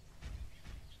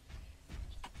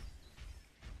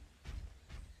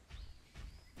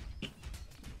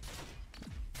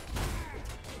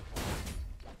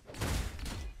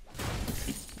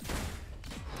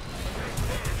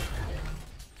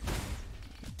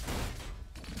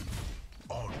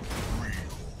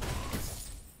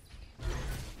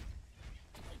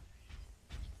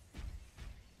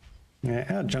 Yeah,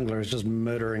 our jungler is just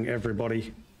murdering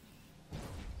everybody.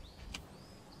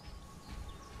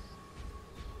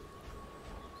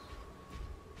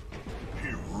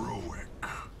 Heroic.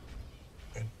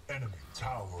 An enemy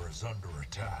tower is under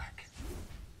attack.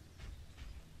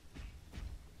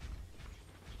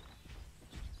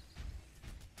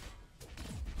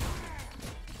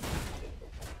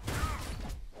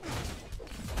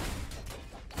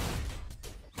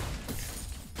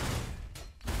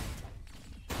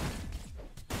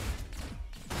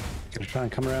 Gonna try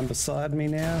and come around beside me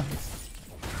now.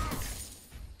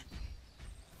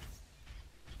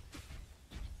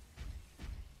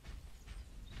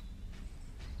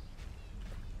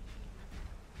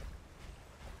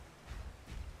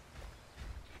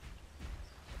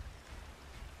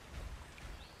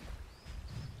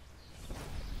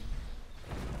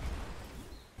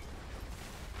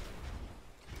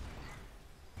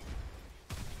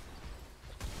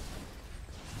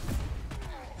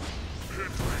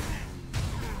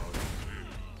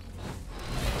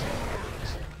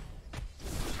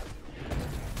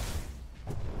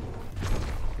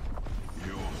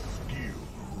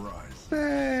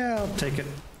 I'll take it.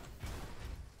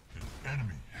 An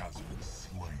enemy has been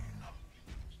slain.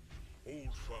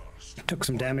 Hold fast. Took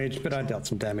some damage, but I dealt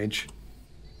some damage.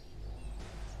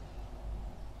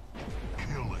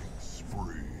 Killing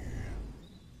spree.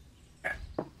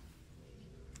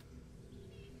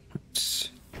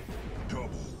 Double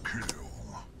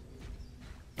kill.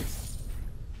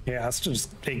 Yeah, it's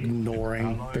just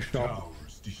ignoring the Allied shot.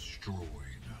 towers destroyed.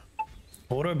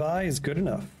 Auto buy is good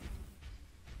enough.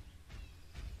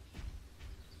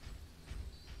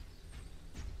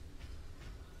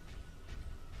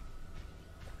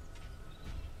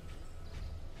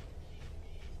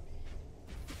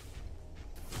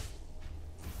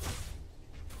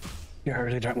 Yeah, I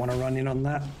really don't want to run in on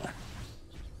that.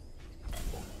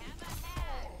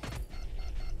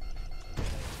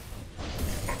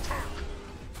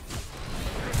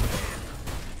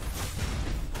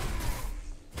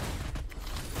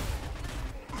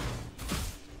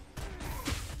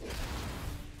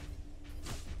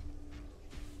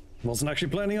 Wasn't actually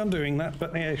planning on doing that,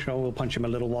 but yeah, sure, we'll punch him a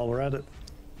little while we're at it.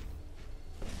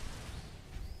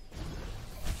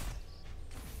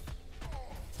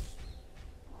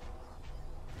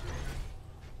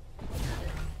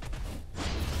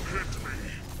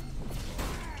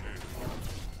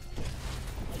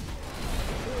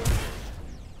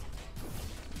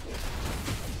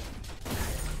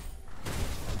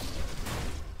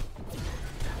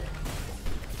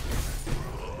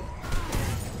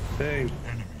 Dang.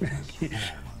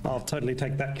 I'll totally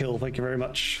take that kill, thank you very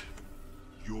much.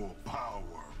 Your power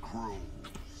grows.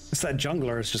 It's that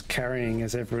jungler is just carrying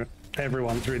as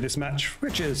everyone through this match,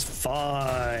 which is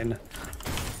fine.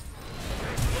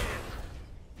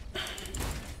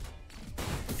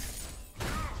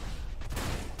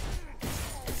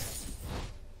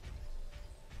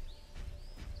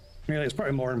 Really, it's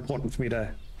probably more important for me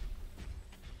to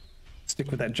stick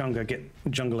with that jungler,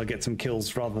 get some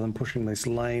kills rather than pushing this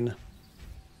lane.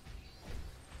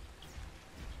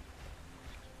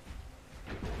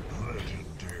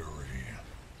 Legendary.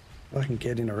 I can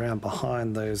get in around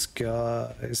behind those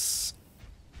guys.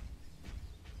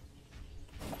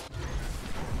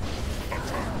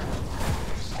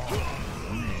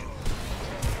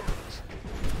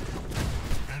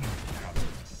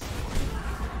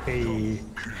 Hey.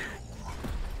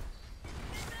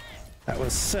 That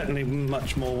was certainly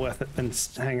much more worth it than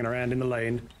hanging around in the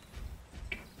lane.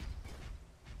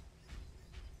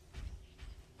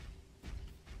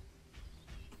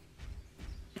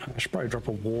 I should probably drop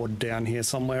a ward down here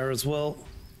somewhere as well.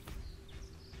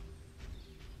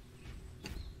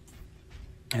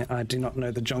 I do not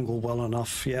know the jungle well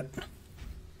enough yet.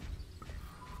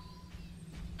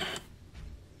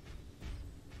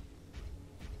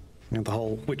 And the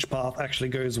whole which path actually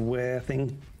goes where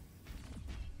thing.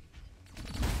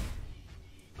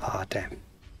 Ah, damn.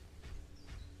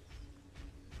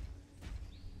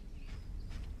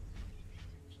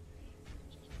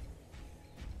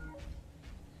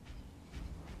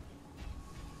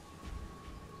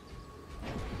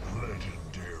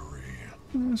 Legendary.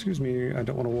 Excuse me, I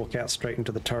don't want to walk out straight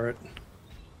into the turret.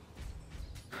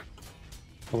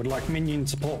 I would like minion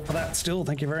support for that still,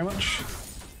 thank you very much.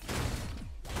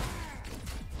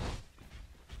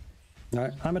 No,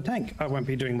 I'm a tank. I won't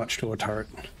be doing much to a turret.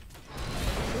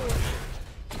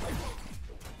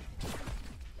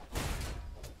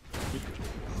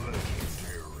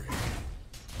 Legendary.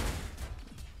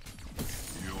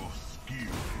 Your skill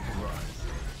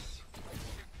rises.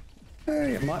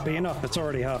 Hey, it might be enough. It's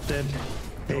already half dead.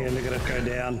 Here, look at it go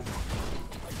down.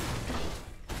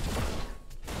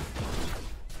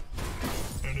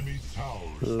 Enemy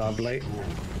towers Lovely. destroyed.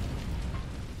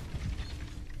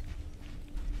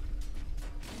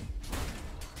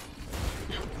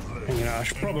 And, you know, I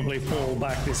should probably fall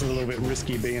back. This is a little bit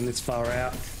risky being this far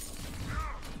out.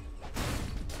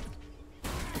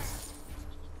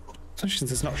 Especially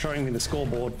since it's not showing me the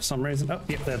scoreboard for some reason. Oh,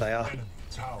 yep, there they are. Enemy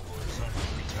towers under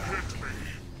attack. Hit me.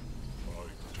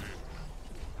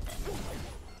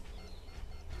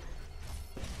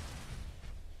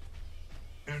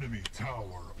 I did. Enemy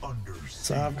tower under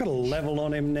So siege. I've got a level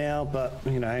on him now, but,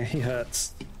 you know, he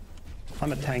hurts.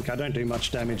 I'm a tank. I don't do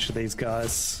much damage to these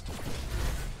guys.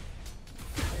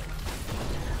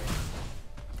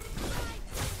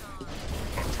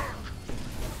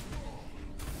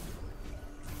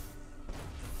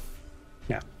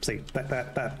 Yeah, see,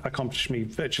 that accomplished me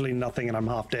virtually nothing and I'm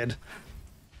half dead.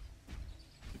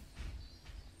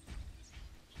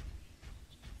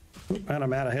 Oop, and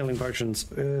I'm out of healing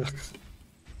potions. Ugh.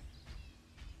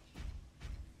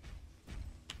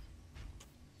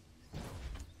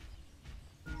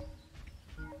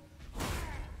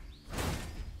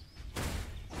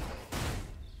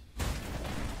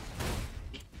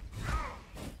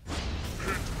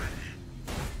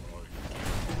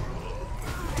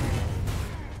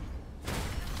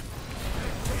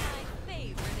 My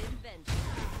favorite invention.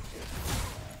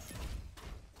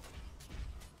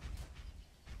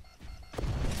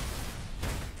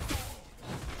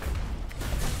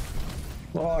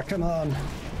 Oh, come on.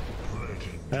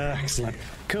 Excellent.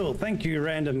 Cool. Thank you,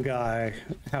 random guy.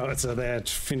 Howitzer there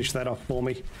to finish that off for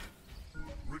me.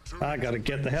 I gotta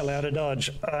get the hell out of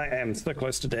Dodge. I am so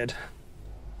close to dead.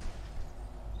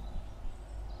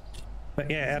 But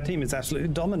yeah, our team is absolutely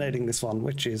dominating this one,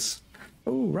 which is...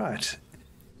 Oh, right.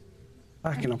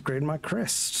 I can upgrade my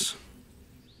crest.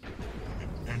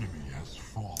 Enemy has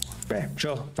fallen. Yeah,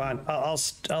 sure, fine. I'll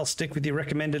stick with your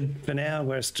recommended for now.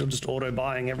 We're still just auto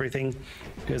buying everything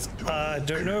because I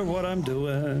don't know what I'm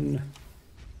doing.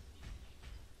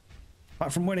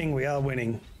 Apart from winning, we are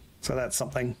winning, so that's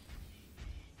something.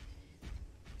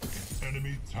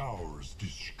 Enemy towers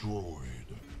destroyed.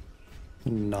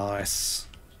 Nice.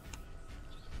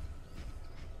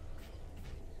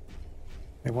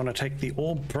 They want to take the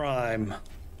Orb Prime. I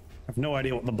have no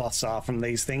idea what the buffs are from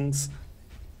these things.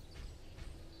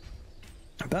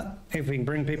 But if we can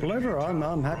bring people over,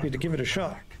 I'm happy to give it a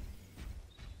shot.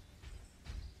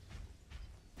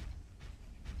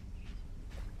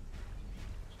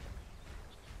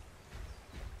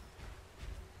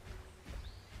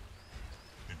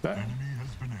 An enemy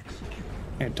has been executed.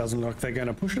 It doesn't look like they're going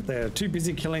to push it. They're too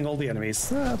busy killing all the enemies.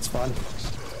 That's fine. And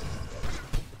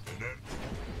then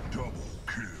double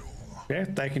kill. Yeah,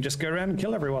 they can just go around and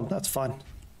kill everyone. That's fine.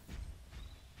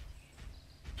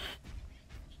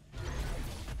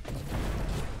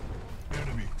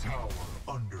 Enemy tower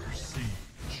under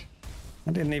siege.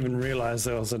 I didn't even realize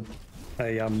there was a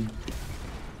you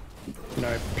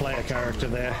know, player character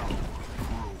there.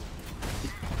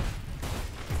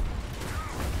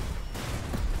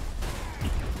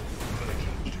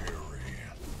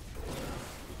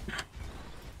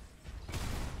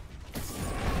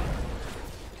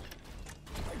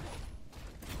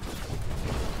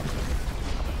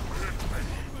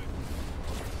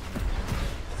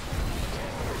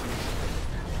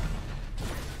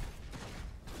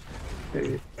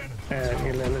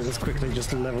 Legendary. Let's just quickly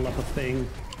just level up a thing.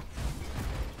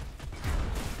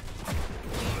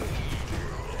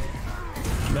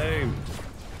 Boom.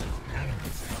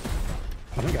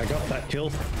 I think I got that kill.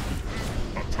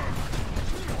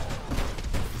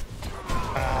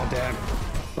 Ah, damn. I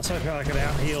was hoping I could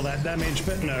out-heal that damage,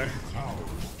 but no.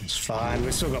 It's fine,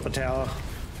 we still got the tower.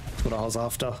 That's what I was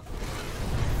after.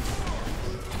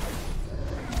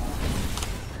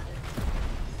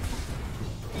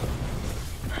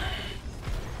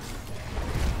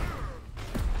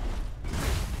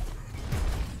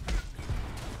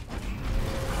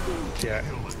 Yeah,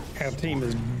 our team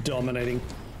is dominating.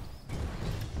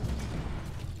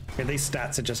 Yeah, these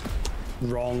stats are just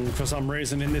wrong for some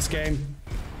reason in this game.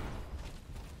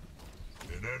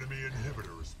 An enemy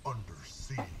inhibitor is under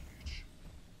siege.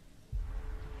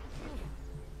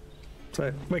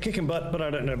 So we're kicking butt, but I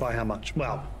don't know by how much.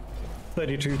 Well,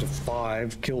 32 to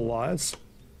 5 kill wise.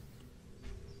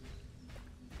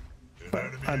 But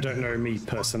I don't know me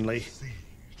personally.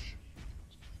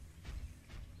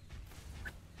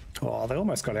 Oh, they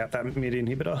almost got out that mid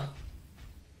inhibitor.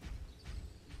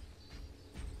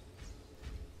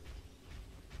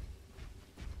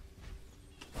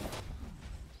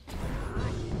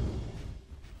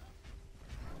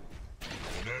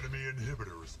 An enemy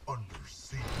inhibitor is under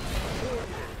siege.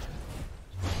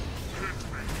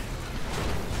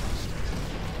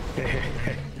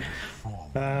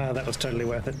 That was totally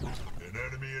worth it. An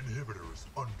enemy inhibitor is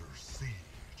under siege.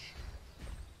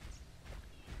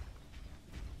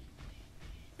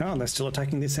 Oh, and they're still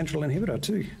attacking this central inhibitor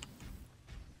too.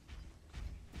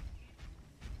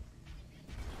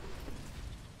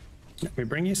 Let me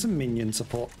bring you some minion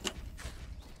support.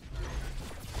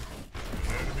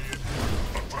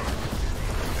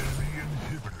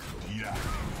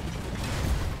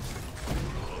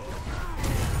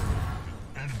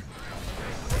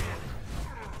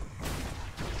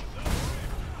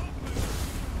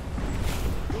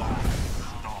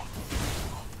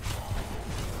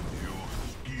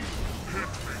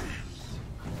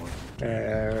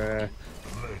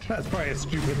 That's probably a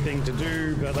stupid thing to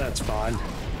do, but that's fine.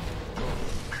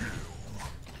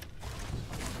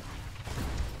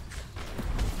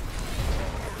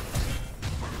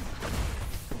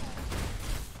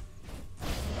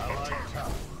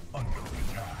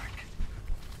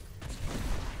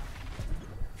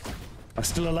 I'm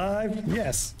still alive?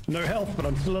 Yes. No health, but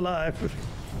I'm still alive.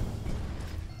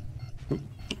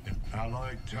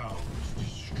 Allied towers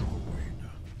destroyed.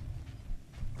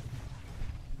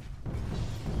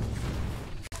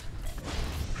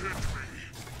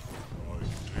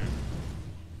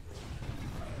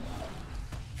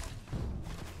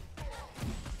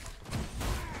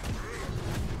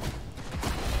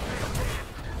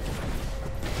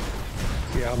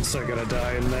 Yeah, I'm so gonna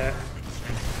die in there.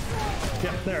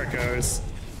 Yep, there it goes.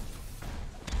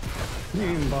 You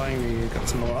can buy me, got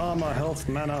some more armor, health,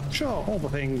 mana, sure, all the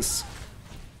things.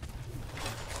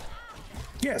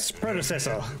 Yes,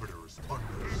 Predecessor.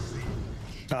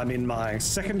 I'm in my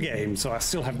second game, so I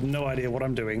still have no idea what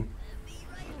I'm doing.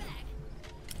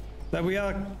 But we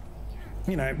are,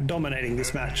 you know, dominating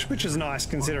this match, which is nice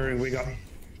considering we got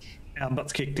our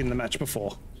butts kicked in the match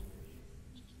before.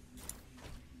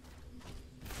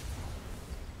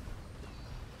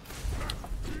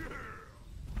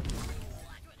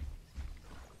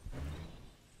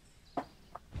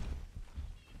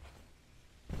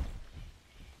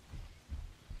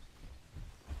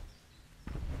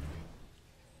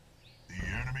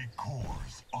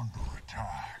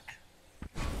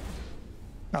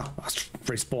 Oh, I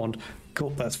respawned.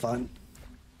 Cool, that's fine.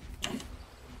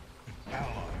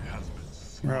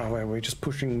 Right, where we're just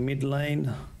pushing mid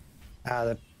lane.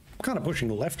 They're kind of pushing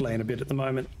the left lane a bit at the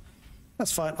moment.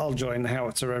 That's fine, I'll join the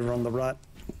howitzer over on the right.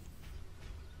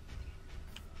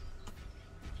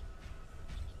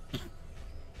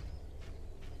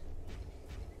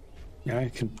 You know, you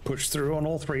can push through on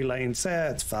all three lanes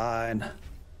there, it's fine.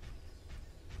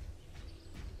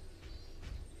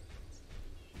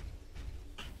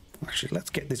 Actually, let's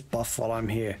get this buff while I'm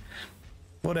here.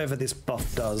 Whatever this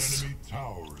buff does. Enemy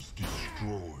towers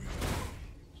destroyed.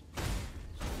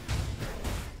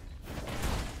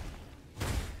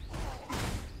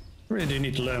 Really do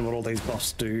need to learn what all these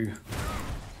buffs do.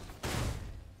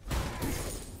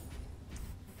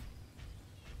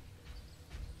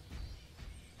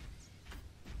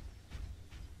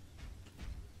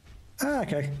 Ah,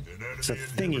 okay. It's a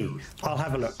thingy. I'll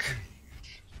have a look.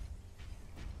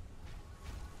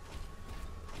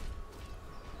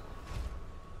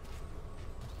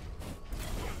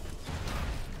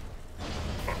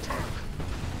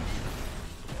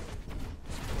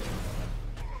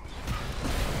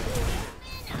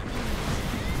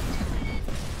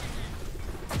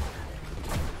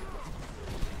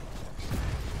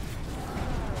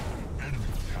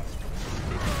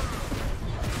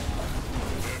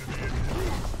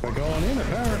 We're going in,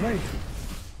 apparently.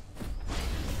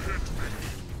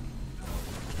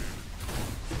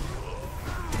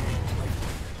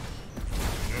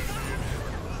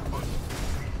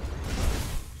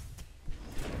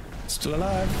 Still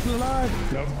alive, still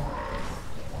alive. Nope.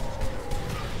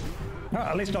 Oh,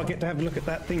 at least I'll get to have a look at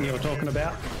that thing you were talking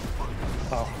about.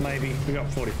 Oh, maybe. We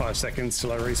got 45 seconds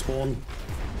till I respawn.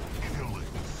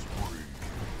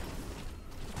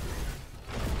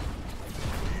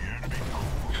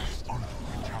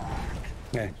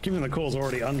 Yeah, given the core's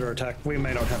already under attack, we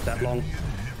may not have that long.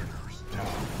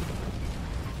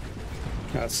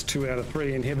 That's 2 out of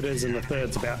 3 inhibitors and the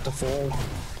third's about to fall.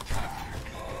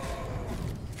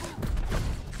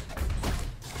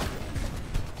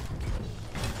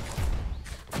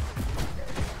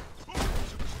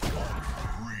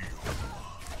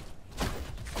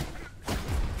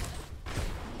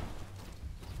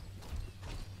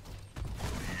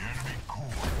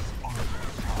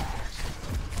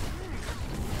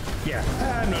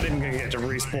 don't get to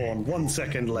respawn. 1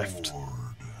 second left.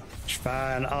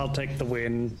 Fine, I'll take the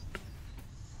win.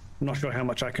 I'm not sure how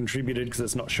much I contributed because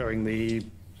it's not showing the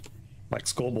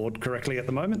scoreboard correctly at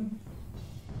the moment.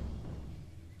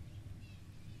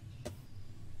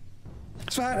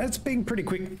 So it's been pretty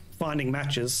quick finding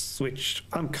matches, which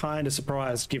I'm kind of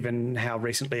surprised given how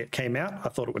recently it came out. I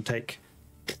thought it would take...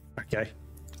 Okay.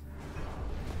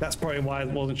 That's probably why it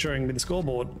wasn't showing me the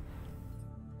scoreboard.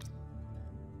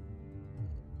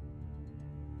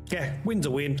 Yeah, win's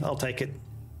a win. I'll take it.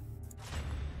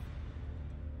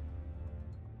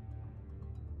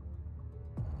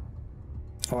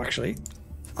 Oh, actually,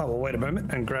 I will wait a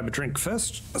moment and grab a drink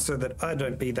first so that I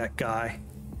don't be that guy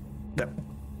that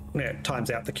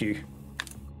times out the queue.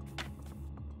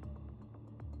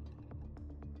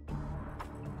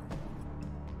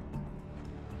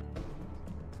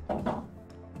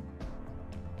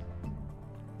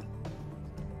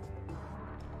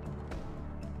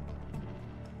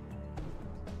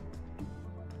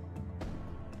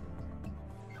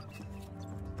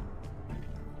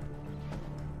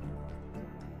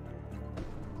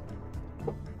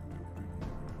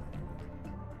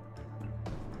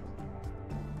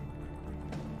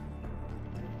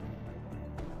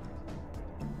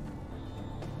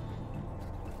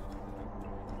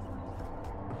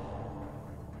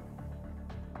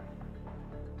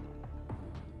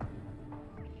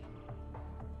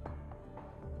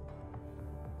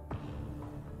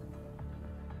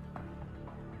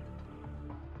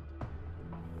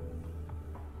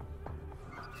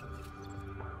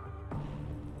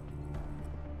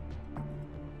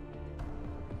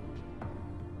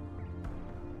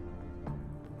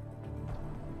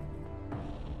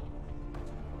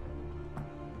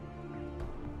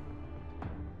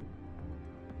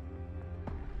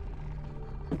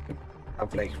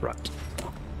 Lovely, right.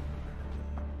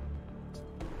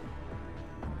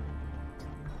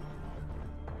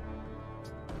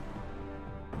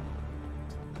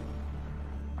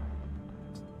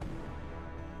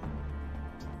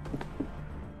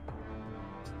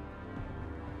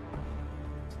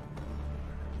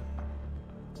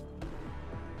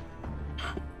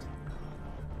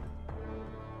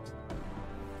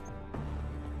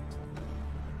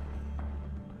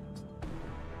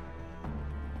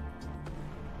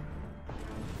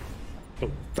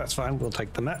 That's fine, we'll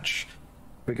take the match.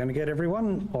 We're going to get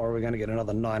everyone, or are we going to get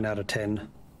another 9 out of 10?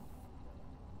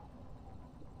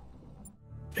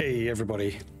 Hey,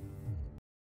 everybody.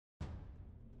 All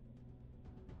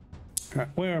right,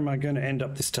 where am I going to end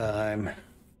up this time?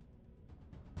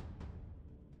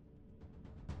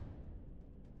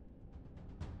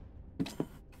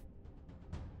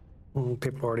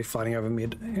 People are already fighting over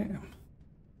mid. Yeah.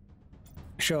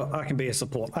 Sure, I can be a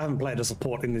support. I haven't played a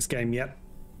support in this game yet.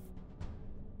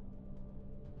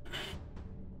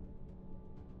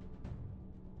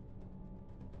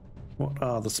 What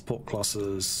are the support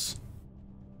classes?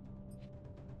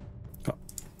 Oh,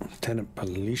 Lieutenant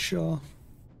Alicia,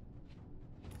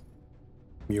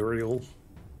 Muriel,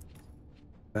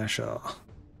 Basher,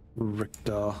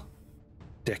 Richter,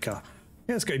 Decker.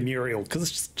 Yeah, let's go Muriel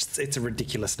because it's a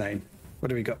ridiculous name. What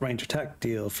do we got? Range attack,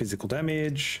 deal physical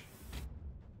damage,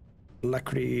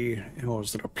 alacrity, or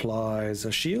does it applies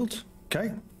a shield?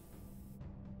 Okay.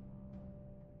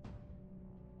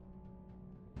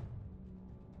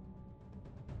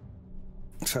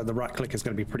 So the right click is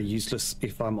going to be pretty useless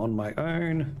if I'm on my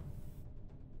own.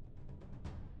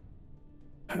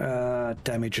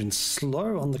 Damage and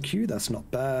slow on the Q, that's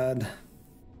not bad.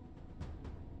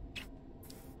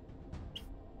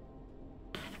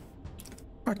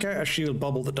 Okay, a shield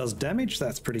bubble that does damage,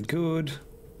 that's pretty good.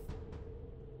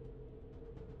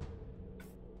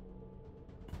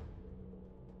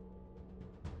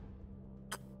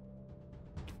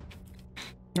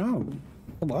 Oh,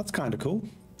 well that's kind of cool.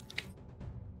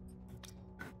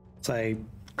 Say,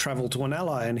 travel to an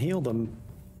ally and heal them.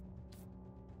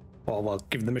 Or, well,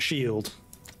 give them a shield.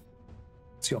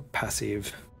 It's your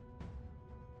passive.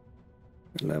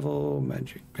 Level,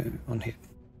 magic, on hit.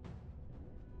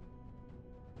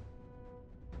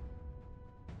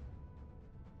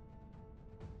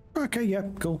 Okay, yeah,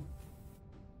 cool.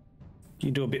 You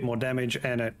do a bit more damage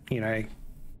and it, you know,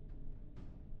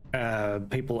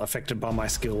 people affected by my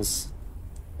skills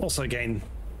also gain.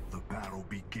 The battle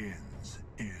begins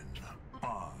in 5,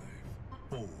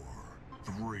 4,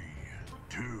 3,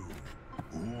 2,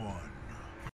 1.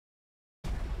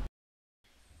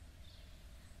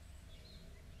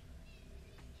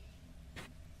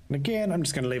 And again, I'm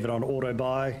just going to leave it on auto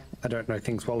buy. I don't know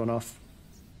things well enough.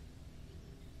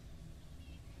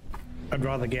 I'd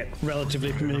rather get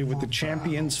relatively familiar with the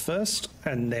champions first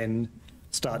and then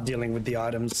start dealing with the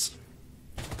items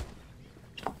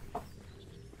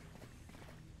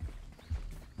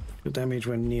Deal damage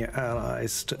when near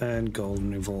allies to earn gold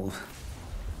and evolve.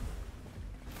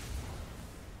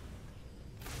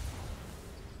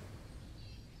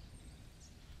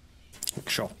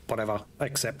 Sure, whatever.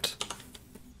 Accept.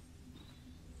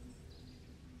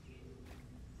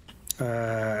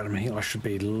 I mean, I should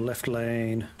be left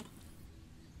lane.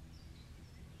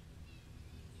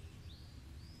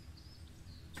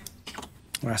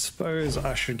 I suppose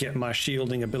I should get my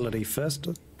shielding ability first.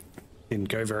 Didn't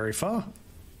go very far.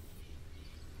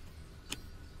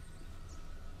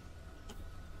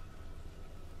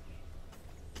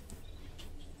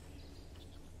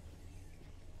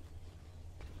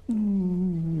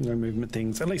 No movement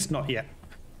things, at least not yet.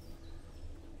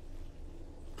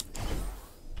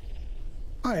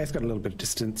 Oh, yeah, it's got a little bit of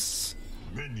distance.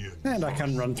 Minions And I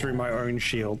can run through my own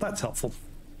shield. That's helpful.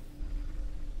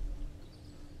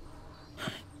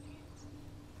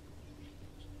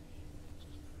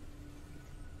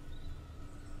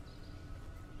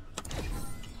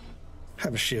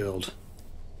 Have a shield.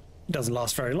 It doesn't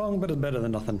last very long, but it's better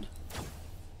than nothing.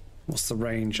 What's the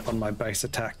range on my base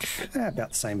attack? About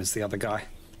the same as the other guy.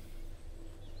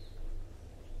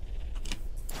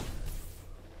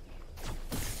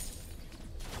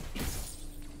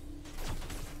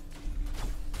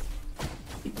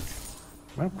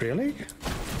 Well, really?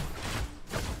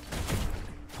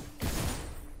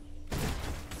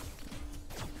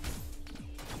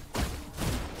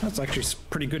 That's actually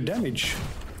pretty good damage.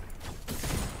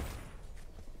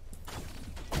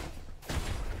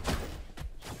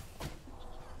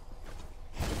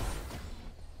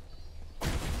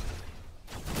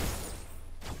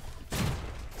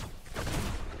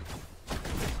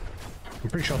 I'm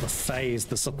pretty sure the Fae is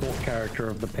the support character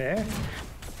of the pair.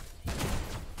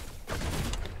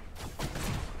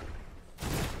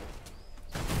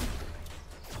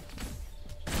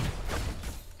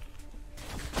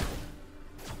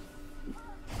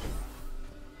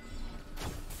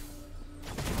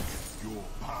 your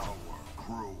power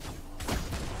grows.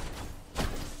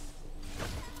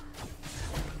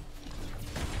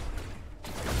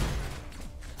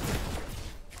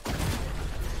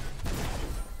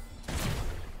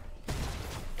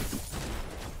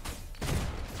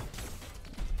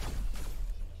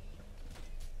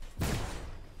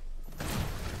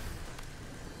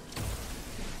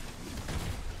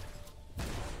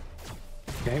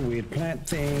 Okay, weird plant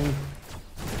thing.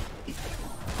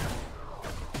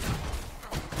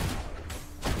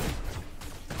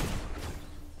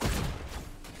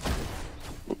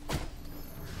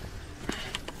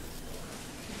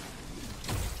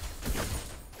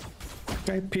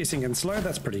 Okay, piercing and slow,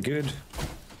 that's pretty good.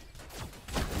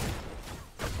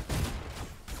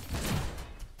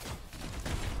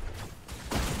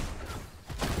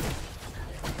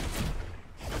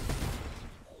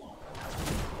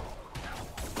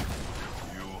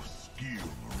 Your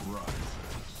skill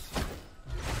rises.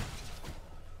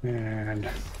 And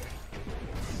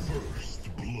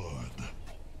First blood.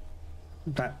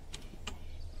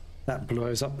 that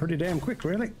blows up pretty damn quick,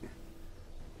 really.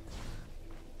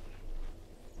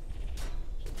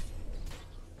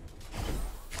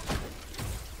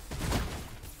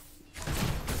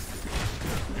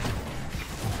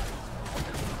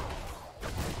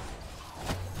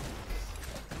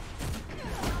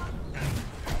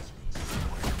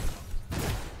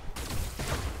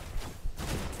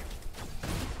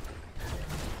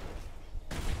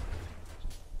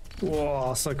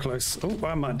 Whoa, so close. Oh,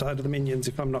 I might die to the minions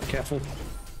if I'm not careful.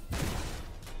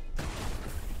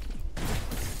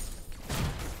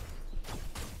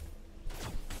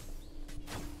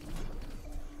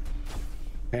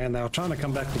 And they were trying to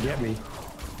come back to get me.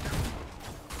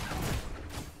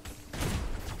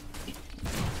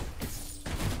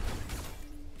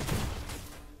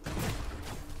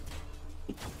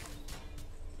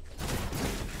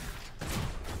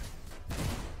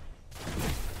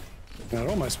 It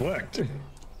almost worked.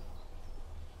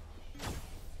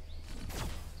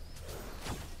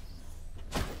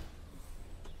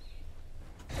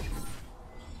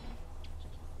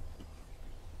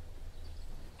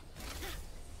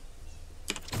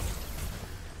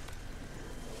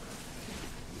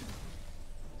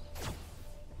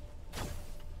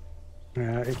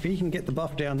 If he can get the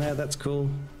buff down there, that's cool.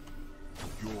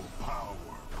 Your power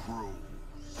grows.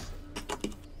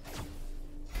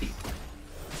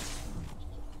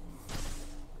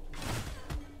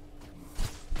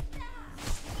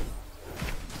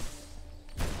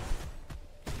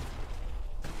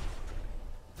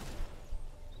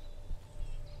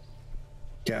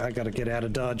 Yeah, I gotta get out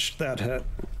of dodge. That hurt.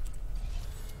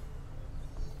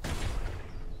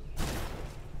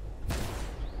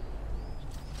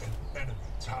 An enemy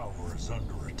tower is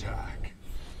under attack.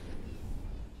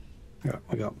 Yeah,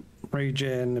 we got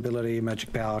regen, ability,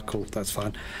 magic power. Cool, that's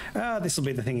fine. This will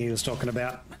be the thing he was talking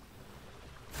about.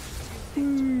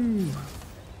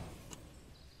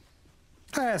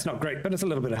 It's not great, but it's a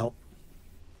little bit of help.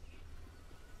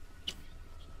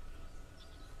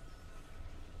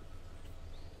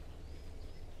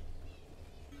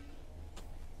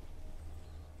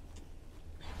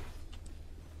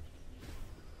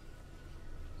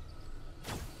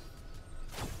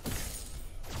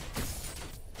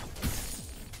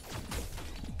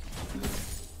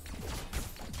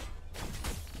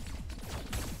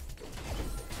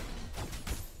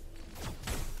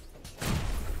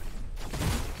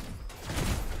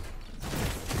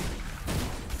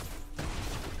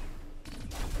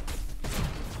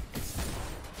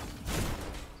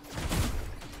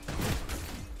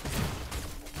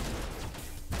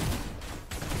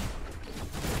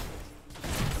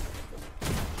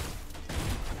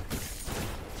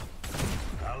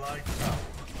 Allied tower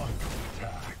under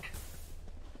attack.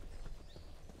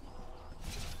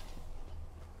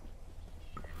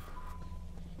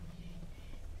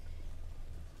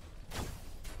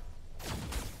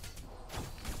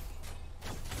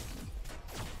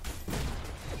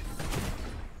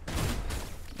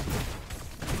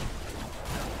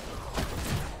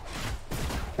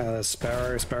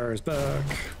 Sparrow's back.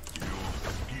 Your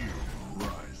skill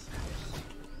rises.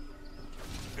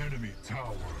 Enemy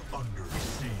tower under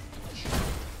siege.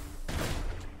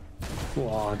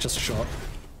 Wow, just shot.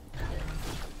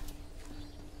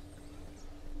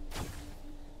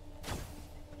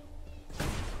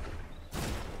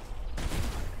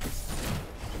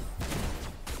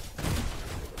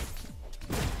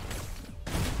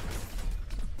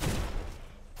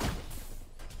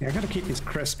 Yeah, I gotta keep this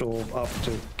crest orb up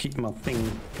to keep my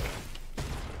thing.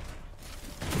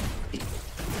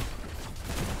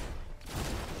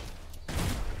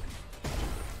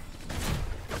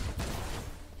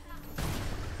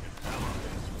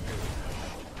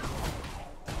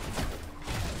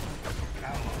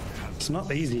 It's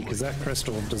not easy because that crest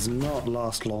orb does not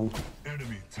last long.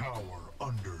 Enemy tower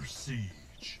under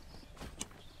siege.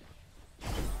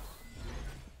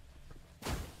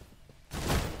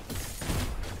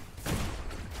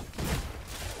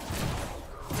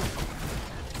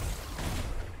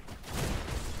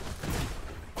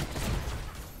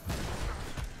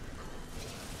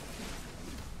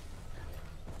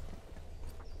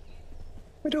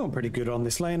 We're doing pretty good on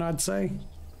this lane, I'd say.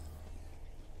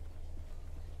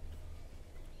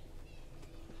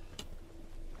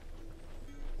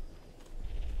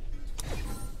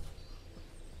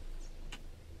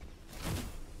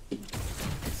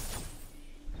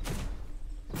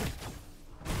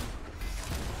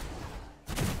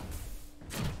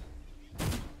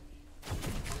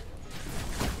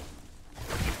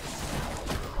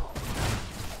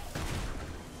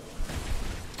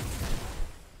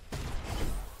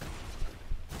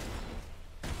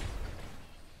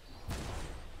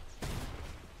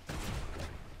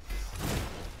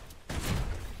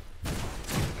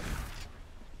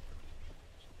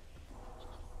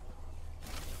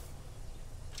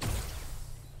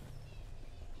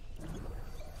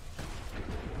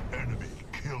 Enemy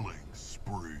killing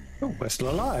spree. Oh, we're still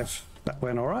alive. That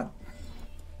went alright.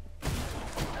 An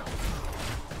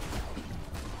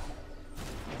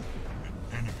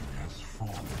enemy has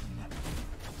fallen.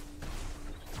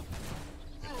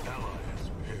 An ally has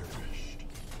perished.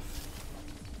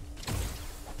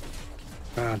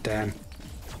 Ah, damn.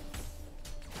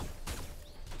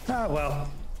 Ah, well.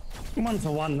 1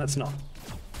 for 1, that's not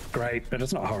great, but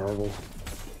it's not horrible.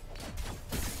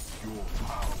 Your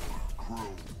power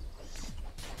grows.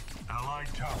 Allied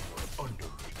tower under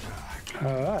attack.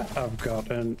 Alright, I've got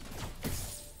an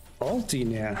ulti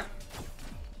now,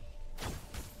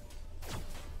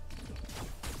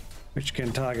 which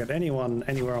can target anyone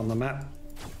anywhere on the map,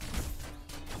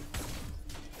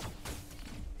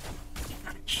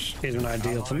 which isn't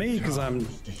ideal for me because I'm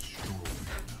Destroyed.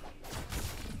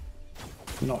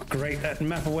 not great at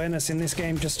map awareness in this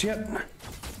game just yet.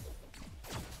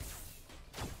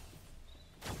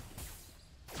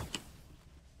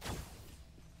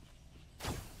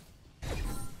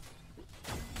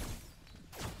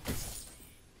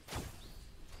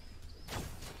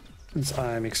 Since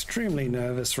I'm extremely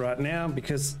nervous right now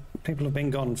because people have been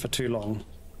gone for too long.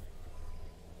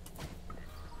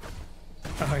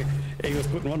 Oh, he was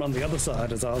putting one on the other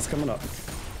side as I was coming up.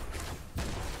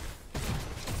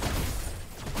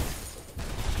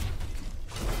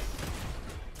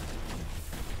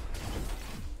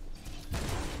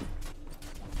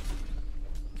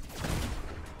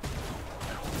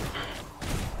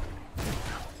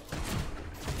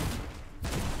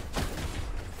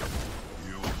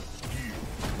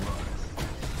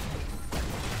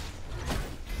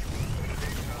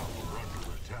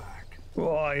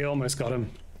 Oh, I almost got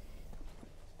him.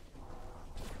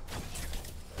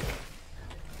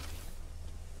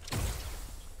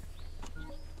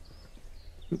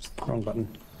 Oops, wrong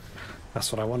button.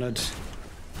 That's what I wanted.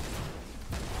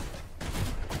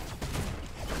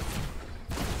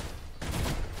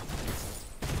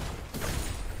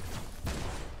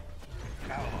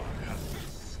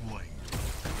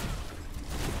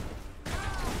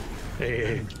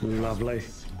 Hey, lovely.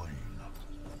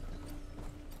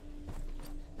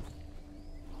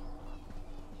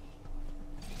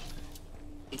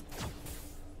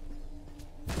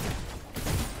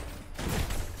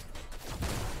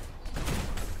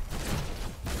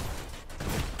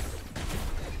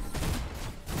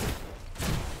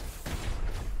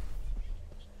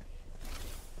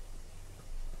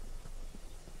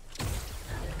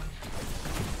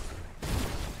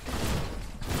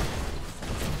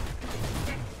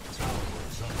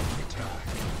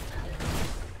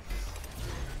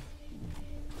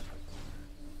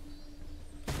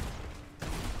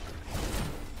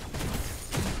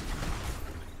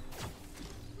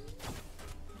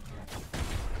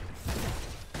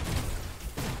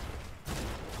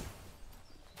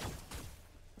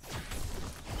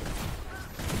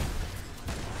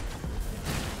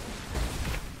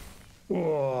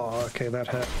 Oh, okay, that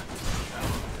hurt.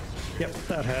 Yep,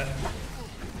 that hurt.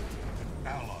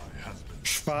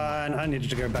 Fine, I needed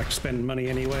to go back to spend money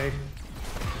anyway.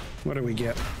 What do we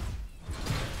get?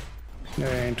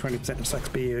 And 20% attack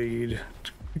speed.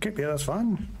 Okay, yeah, that's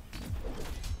fine.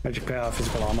 Magic power,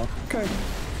 physical armor. Okay.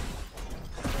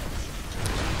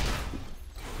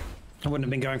 I wouldn't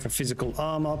have been going for physical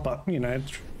armor, but you know,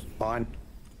 it's fine.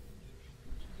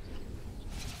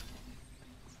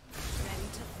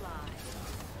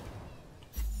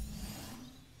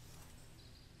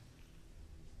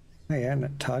 Yeah, and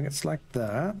it targets like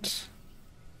that.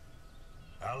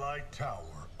 Allied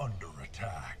tower under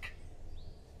attack.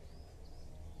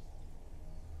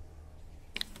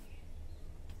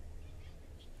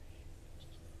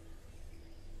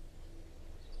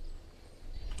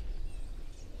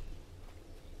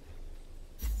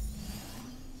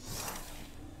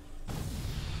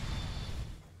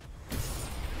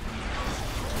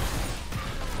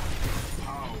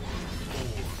 Power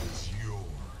is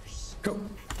yours. Cool.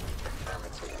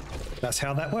 That's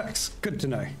how that works. Good to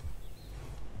know.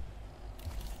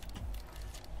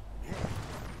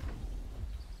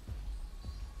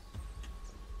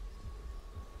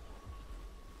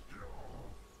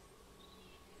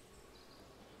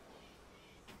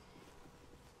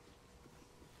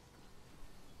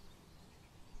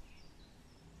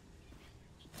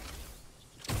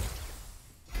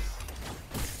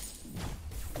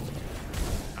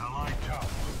 Allied tower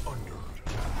under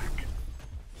attack.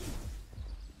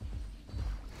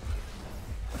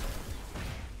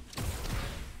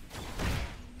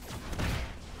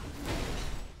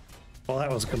 Well, that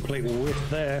was a complete whiff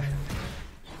there.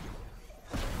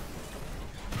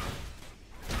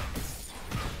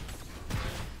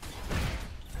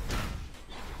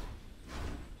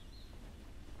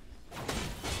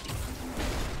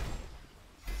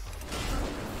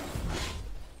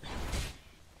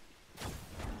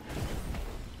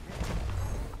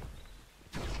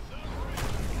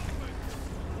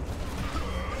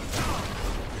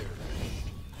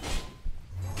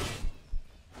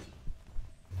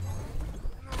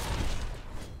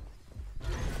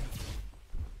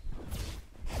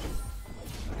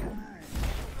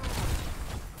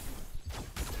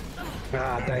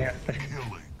 Ah, dang it.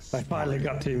 They finally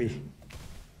got to me.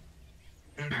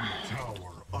 Enemy tower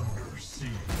under siege.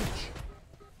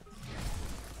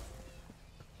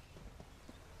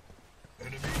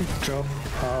 Good job.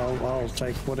 I'll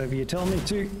take whatever you tell me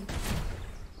to.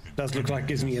 Does look like it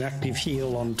gives me an active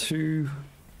heal on 2.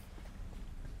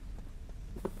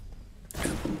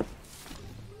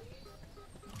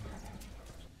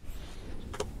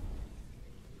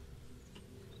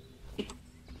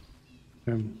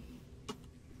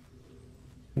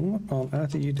 What on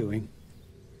earth are you doing?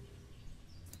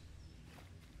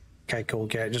 Okay, cool.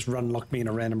 Okay, just run lock me in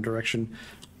a random direction.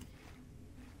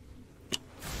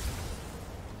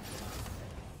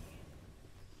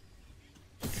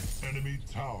 Enemy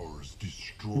towers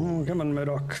destroyed. Oh, come on,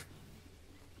 Murdoch.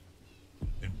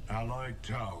 And allied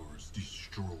towers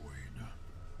destroyed.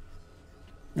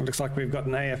 It looks like we've got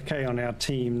an AFK on our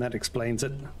team. That explains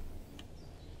it.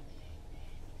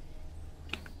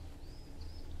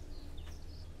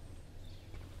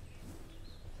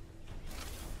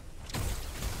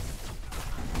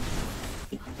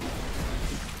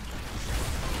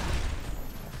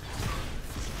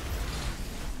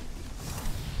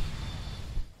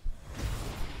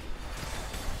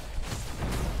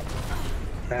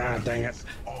 Ah, dang it.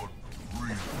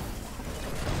 Unreal.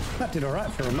 That did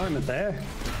alright for a moment there.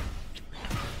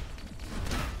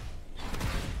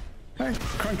 Hey,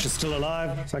 Crunch is still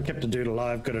alive, so I kept the dude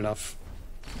alive. Good enough.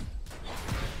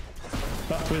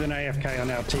 But with an AFK on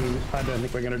our team, I don't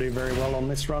think we're going to do very well on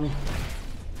this run.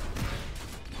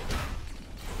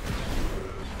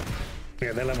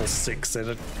 Yeah, they're level 6.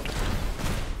 They're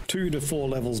 2 to 4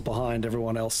 levels behind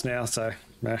everyone else now, so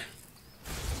meh.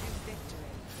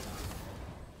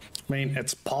 I mean,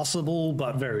 it's possible,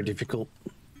 but very difficult.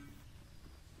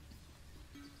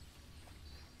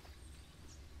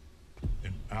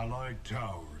 An allied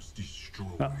tower is destroyed.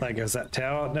 Oh, there goes that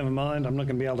tower. Never mind, I'm not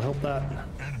going to be able to help that.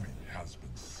 Enemy has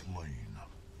been slain.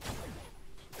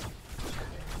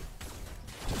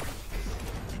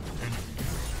 Enemy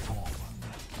has fallen.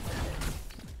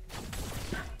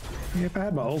 Yeah, if I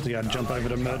had my ulti, I'd jump over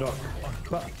to Murdoch.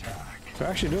 But they're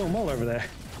actually doing well over there.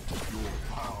 Your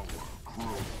power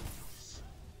grows.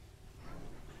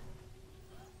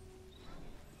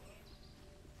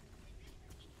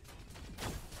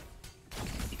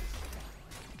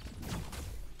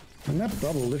 And that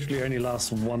bubble literally only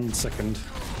lasts 1 second.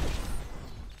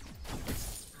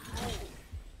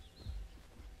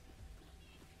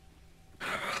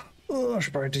 Oh, I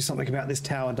should probably do something about this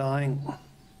tower dying.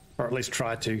 Or at least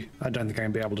try to. I don't think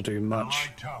I'm going to be able to do much.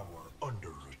 Allied tower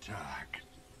under attack.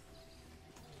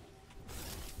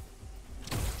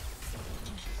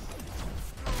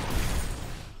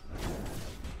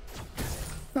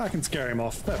 I can scare him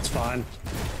off, that's fine.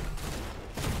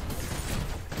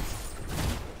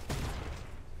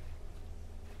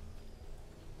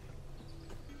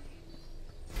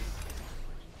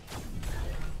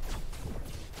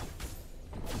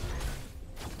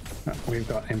 We've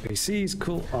got NPCs,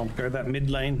 cool. I'll go that mid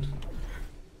lane.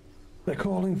 They're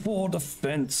calling for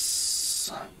defense.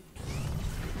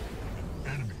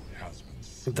 Enemy has been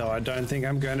slain. Though I don't think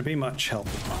I'm going to be much help.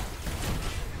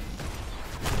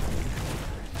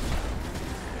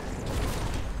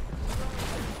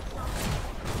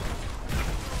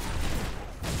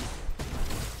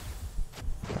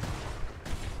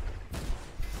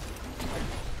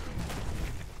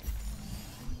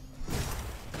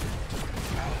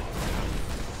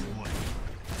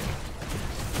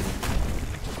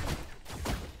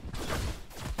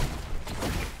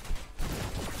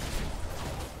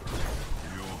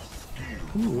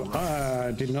 Ooh,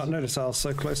 I did not notice I was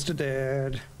so close to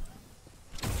dead.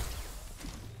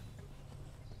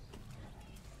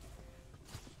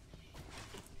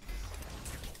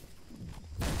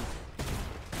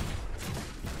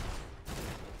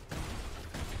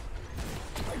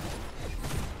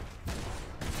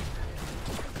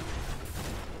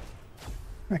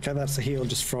 Okay, that's a heal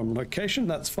just from location,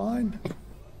 that's fine.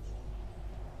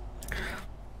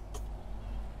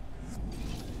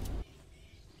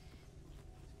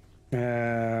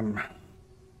 I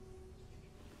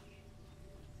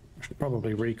should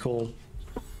probably recall,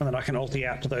 and then I can ulti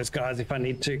out to those guys if I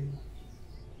need to.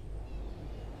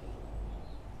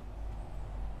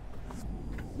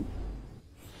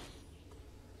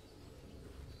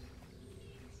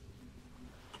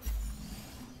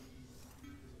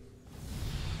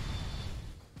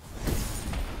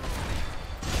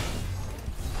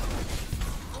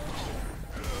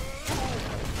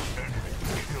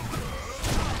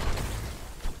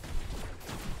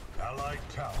 Allied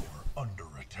tower under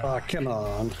attack. Oh, come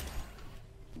on.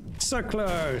 So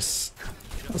close.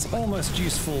 That was almost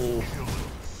useful.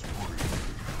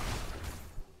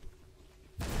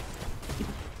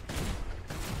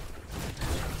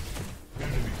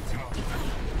 Enemy tower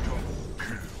double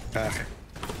kill. Ah.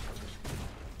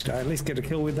 Did I at least get a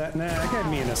kill with that? Nah, it gave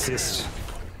me an assist.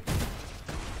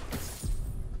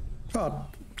 Oh,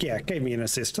 yeah, it gave me an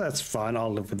assist. That's fine,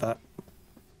 I'll live with that.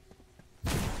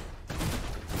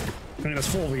 I mean,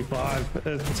 it's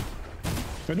 4v5.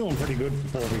 We're doing pretty good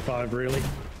for 4v5, really.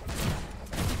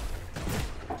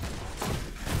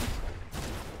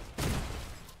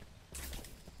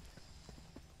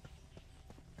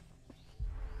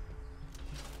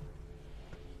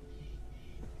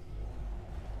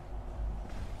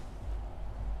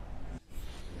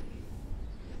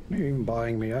 What are you even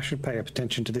buying me? I should pay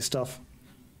attention to this stuff.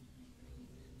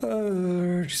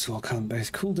 Just welcome base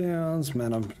cooldowns.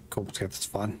 Man, I'm cool. Yeah, that's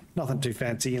fine. Nothing too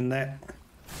fancy in that. Ready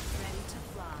to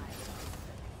fly.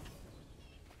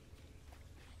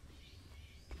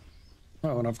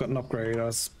 Oh, and I've got an upgrade.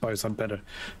 I suppose I'd better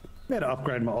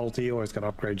upgrade my ulti. You always got to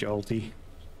upgrade your ulti.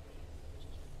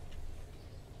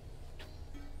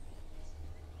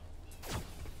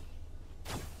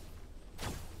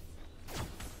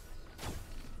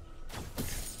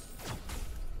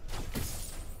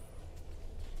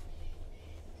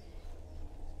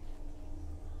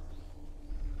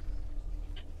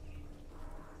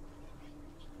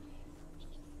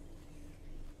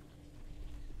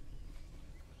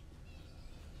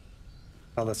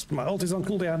 Oh, that's my ult is on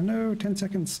cooldown. No, 10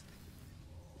 seconds.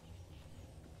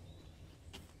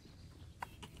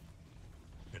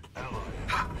 An ally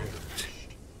has perished.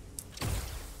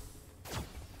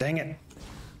 Dang it.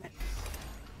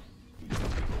 An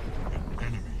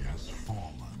enemy has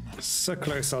fallen. So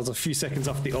close. I was a few seconds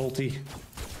off the ulti.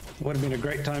 Would have been a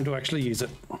great time to actually use it.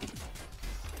 Ally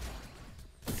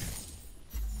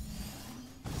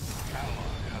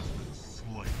has been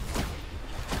slain.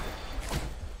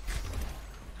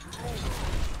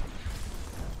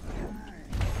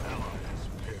 Ally has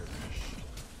perished.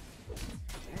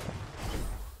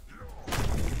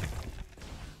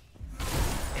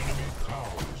 Enemy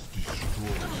towers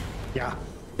destroyed. Yeah.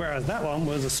 Whereas that one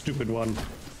was a stupid one.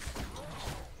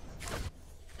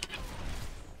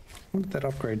 What did that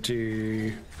upgrade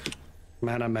to?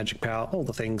 Mana, magic power, all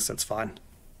the things, that's fine.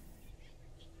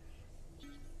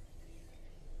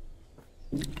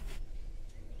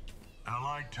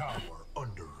 Allied tower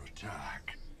under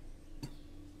attack.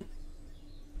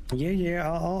 Yeah,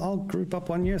 I'll group up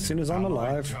on you as soon as I'm Allied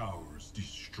alive. towers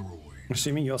destroyed.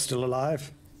 Assuming you're still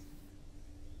alive.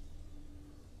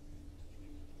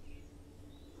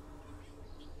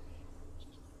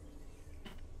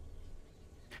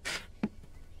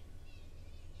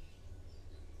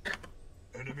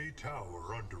 Enemy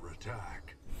tower under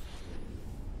attack.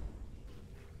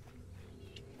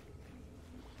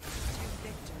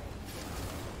 Victory.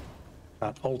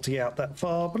 Can't ulti out that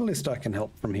far, but at least I can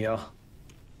help from here.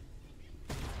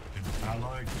 An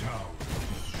allied tower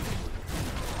destroyed.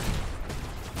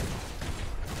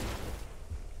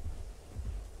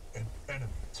 An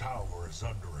enemy tower is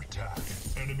under attack.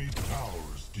 Enemy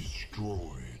towers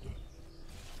destroyed.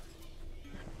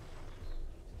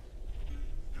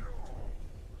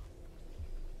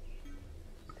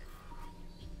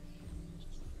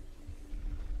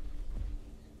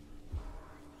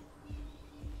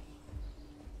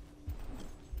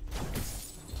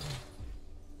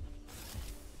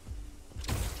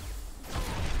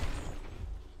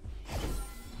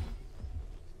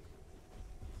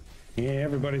 Yeah,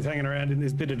 everybody's hanging around in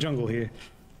this bit of jungle here.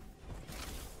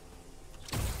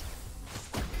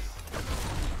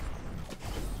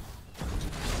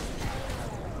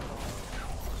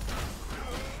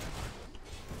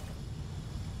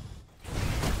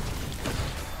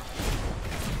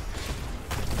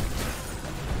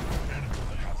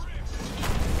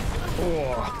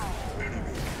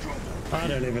 Oh, I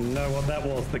don't even know what that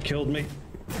was that killed me.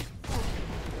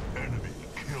 Enemy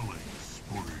killing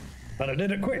spree. But I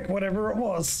did it quick, whatever it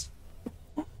was.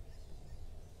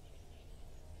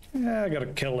 Yeah, I got a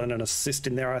kill and an assist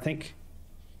in there, I think.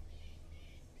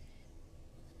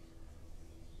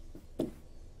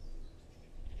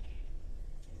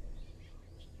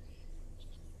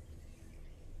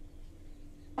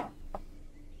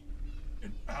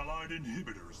 An allied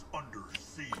inhibitors under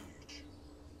siege.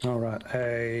 All right,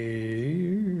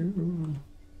 hey.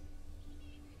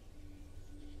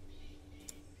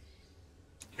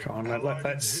 Come on, mate, Allied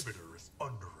let's inhibitor is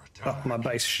under attack. up my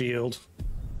base shield.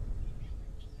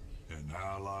 An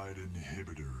allied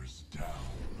inhibitor is down.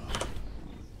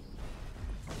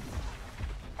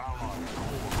 Allied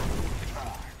core under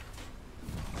attack.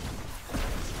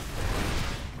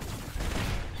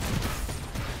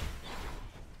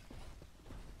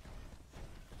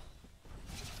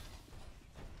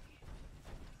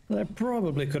 They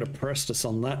probably could have pressed us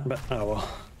on that, but oh well.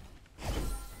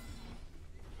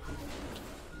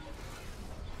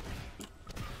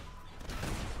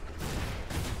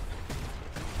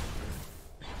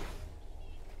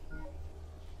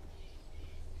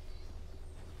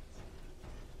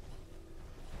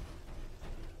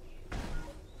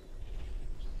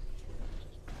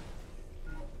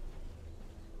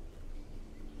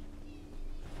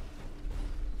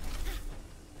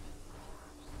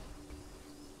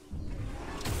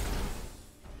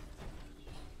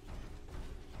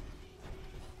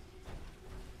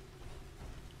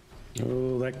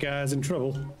 Oh, that guy's in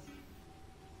trouble.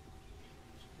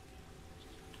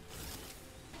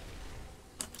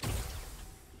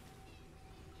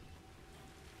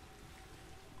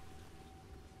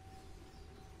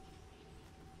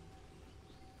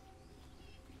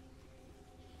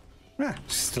 Ah,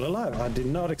 still alive. I did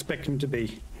not expect him to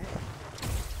be.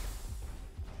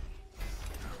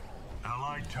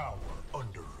 Allied tower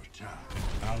under attack.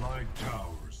 Allied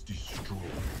towers destroyed.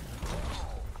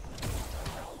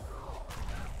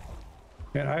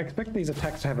 Yeah, I expect these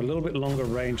attacks to have a little bit longer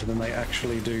range than they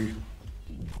actually do.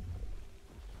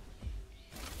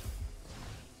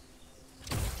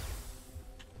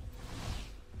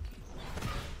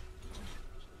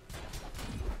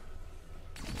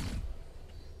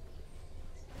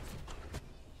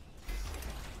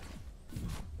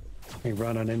 Me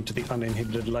running into the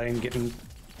uninhibited lane, getting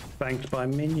banked by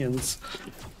minions.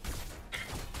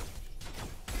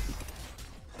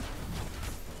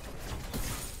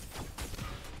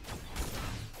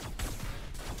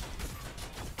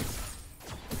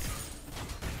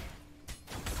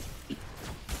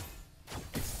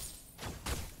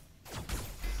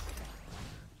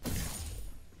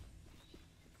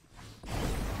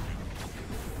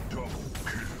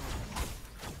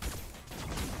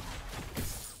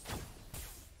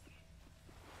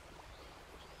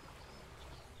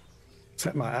 Is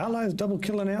that my allies double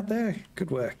killing out there? Good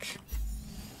work.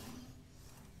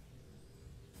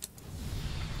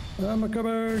 I'm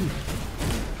coming.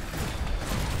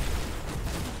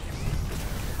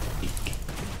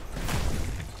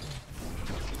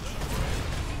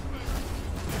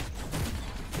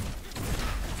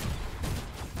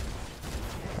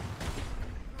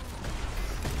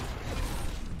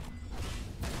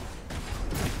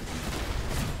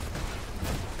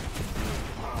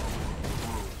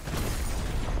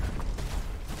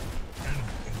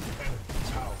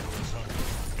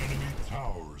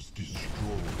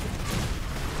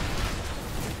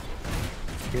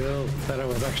 Cool. That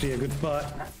was actually a good fight.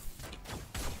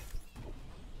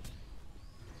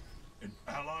 An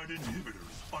allied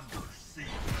inhibitor's under siege.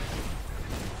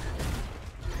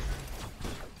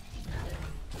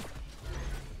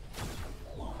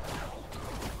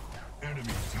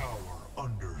 Enemy tower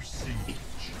under siege.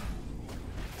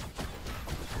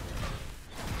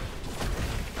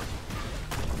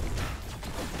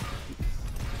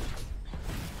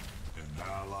 An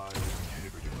allied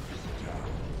inhibitor is down.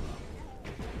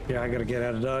 Yeah, I gotta get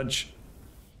out of dodge.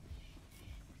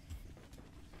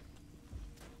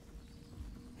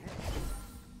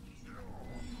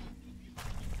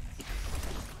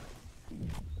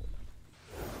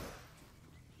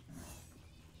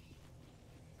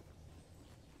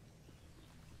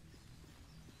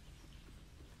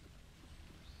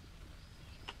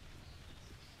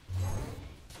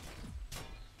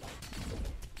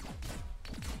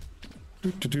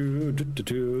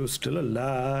 Still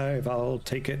alive, I'll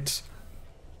take it.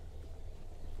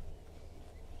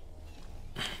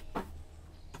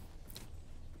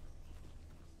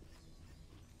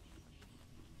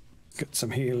 Get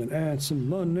some healing and some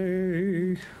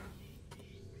money.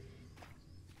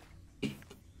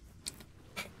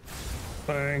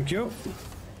 Thank you.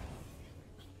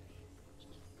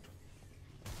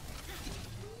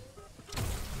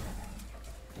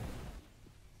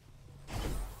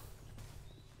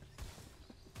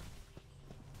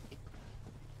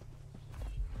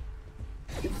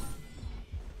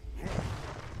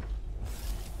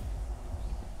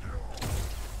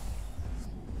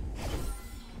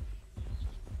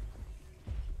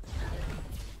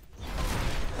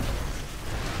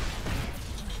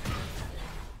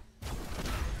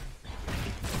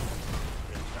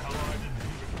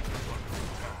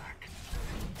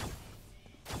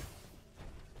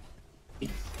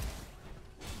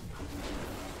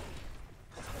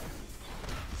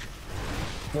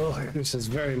 Well, this is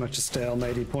very much a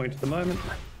stalemate point at the moment.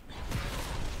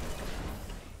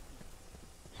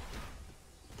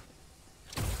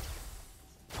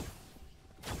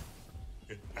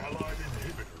 An allied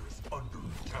inhibitor is under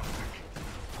attack.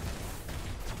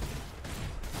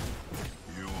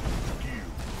 Your skill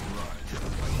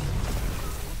rises.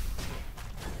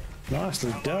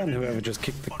 Nicely done, whoever just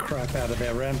kicked the crap out of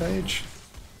their rampage.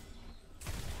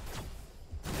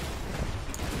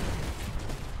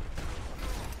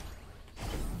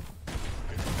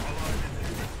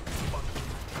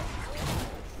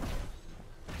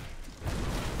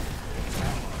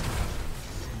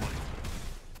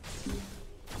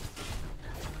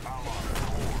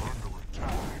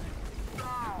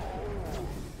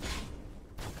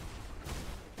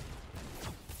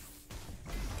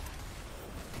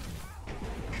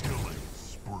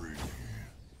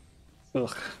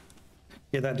 Ugh.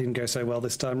 Yeah, that didn't go so well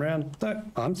this time round. Though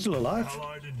I'm still alive.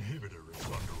 Allied inhibitor is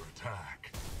under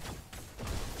attack.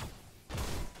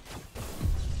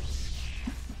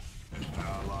 An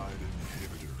allied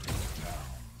inhibitor is down.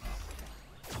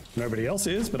 Nobody else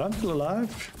is, but I'm still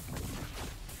alive.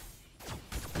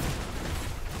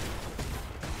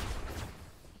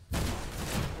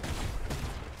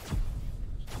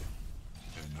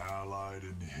 An allied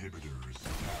inhibitor is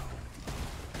down.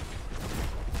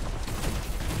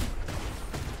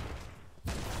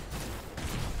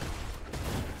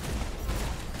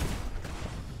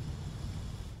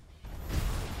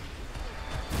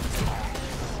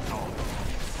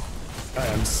 I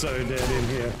am so dead in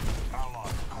here.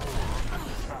 Allied core under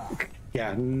attack.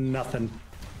 Yeah, nothing.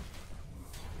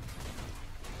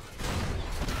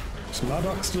 Is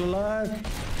Murdoch still alive?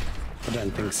 I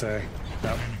don't think so.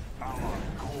 No.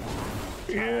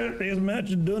 Yeah, this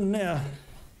match is done now.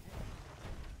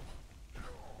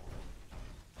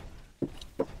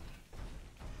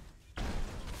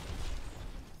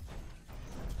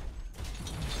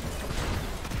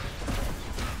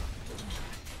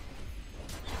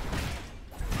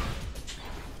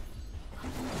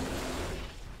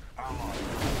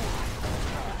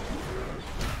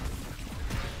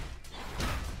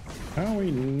 Are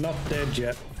we not dead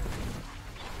yet?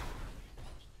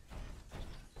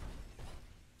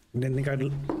 Didn't think I'd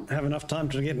have enough time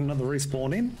to get another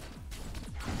respawn in.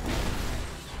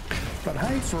 But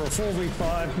hey, for a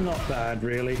 4v5, not bad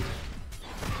really.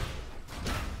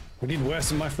 We did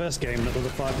worse in my first game that was a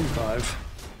 5v5.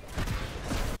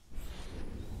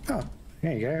 Oh,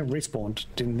 there you go, respawned.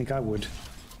 Didn't think I would.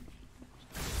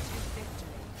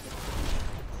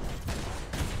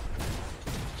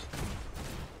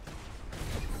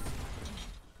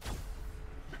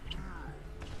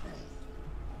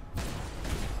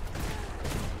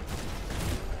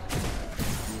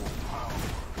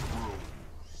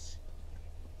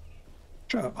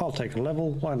 Sure, I'll take a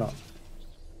level, why not?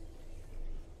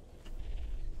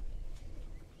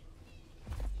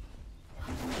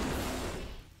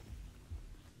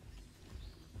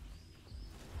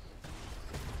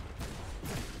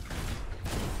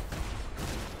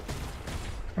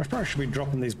 I probably should be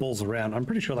dropping these balls around. I'm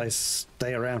pretty sure they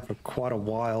stay around for quite a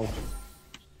while,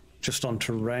 just on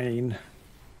terrain.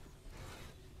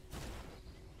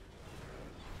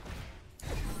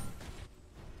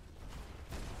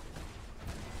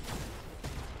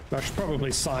 I should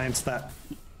probably science that.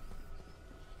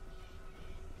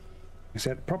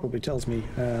 It probably tells me,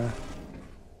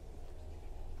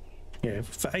 yeah,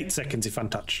 for 8 seconds if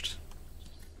untouched.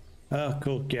 Oh,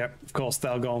 cool, yeah, of course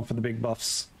they'll go on for the big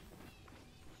buffs.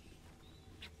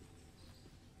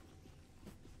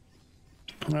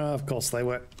 Of course they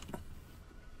were.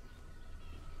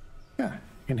 Yeah,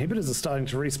 inhibitors are starting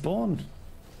to respawn.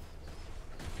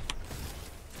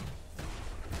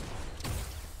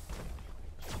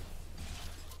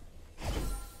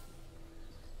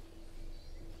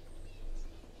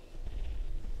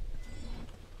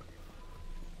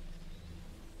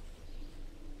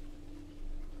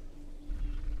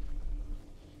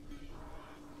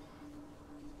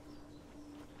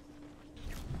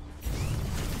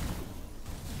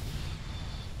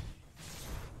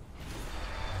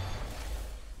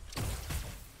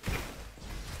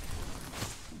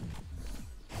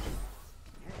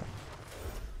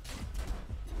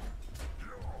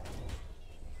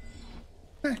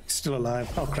 Still alive.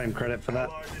 I'll claim credit for that.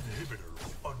 Allied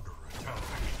inhibitors under attack.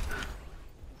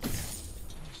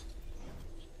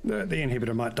 The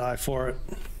inhibitor might die for it.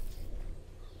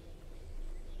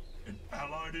 An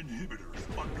allied inhibitor is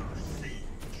under siege.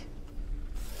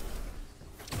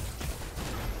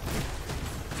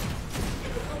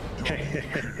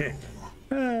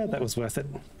 That was worth it.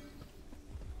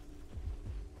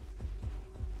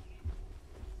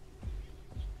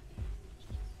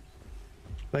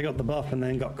 They got the buff and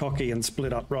then got cocky and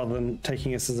split up rather than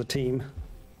taking us as a team.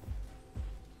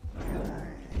 Enemy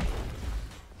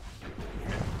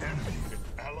and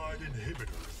allied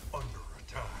inhibitors under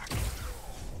attack.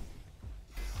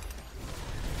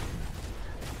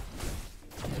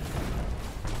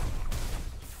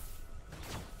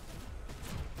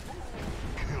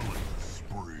 Killing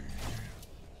spree.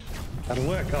 That'll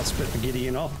work. I'll split the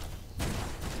Gideon off.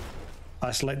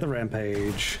 Isolate the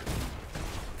rampage.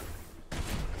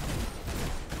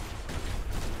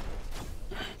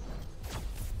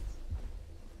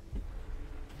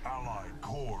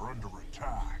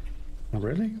 Oh,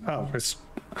 really? Oh,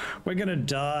 we're gonna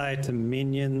die to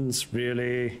minions,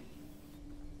 really?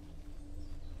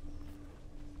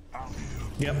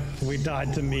 Yep, we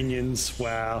died to minions.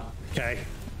 Wow. Okay.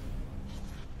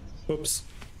 Oops.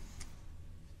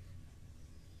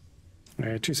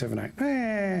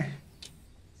 278.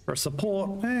 For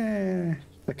support.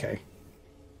 Okay.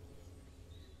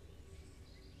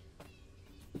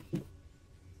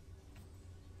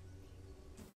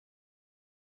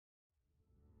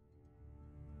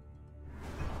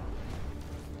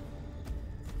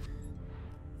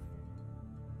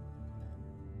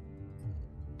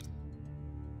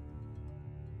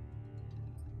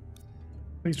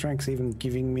 These ranks even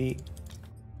giving me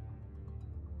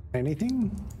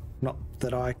anything? Not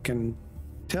that I can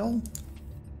tell.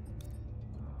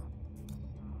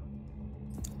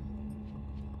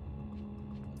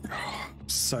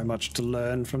 So much to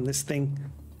learn from this thing.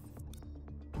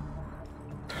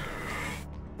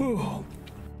 Ooh.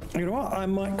 You know what? I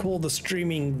might call the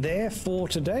streaming there for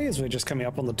today, as we're just coming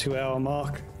up on the 2-hour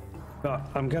mark. But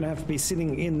I'm going to have to be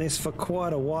sitting in this for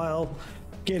quite a while,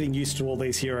 getting used to all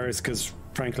these heroes, because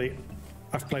frankly,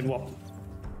 I've played, what,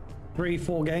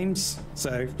 3-4 games?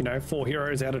 So, you know, 4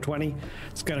 heroes out of 20.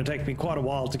 It's going to take me quite a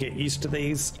while to get used to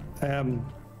these.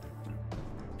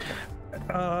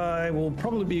 I will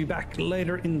probably be back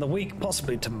later in the week,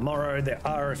 possibly tomorrow. There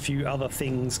are a few other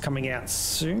things coming out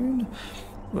soon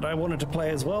that I wanted to play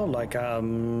as well, like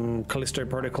Callisto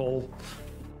Protocol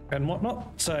and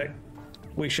whatnot. So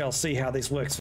we shall see how this works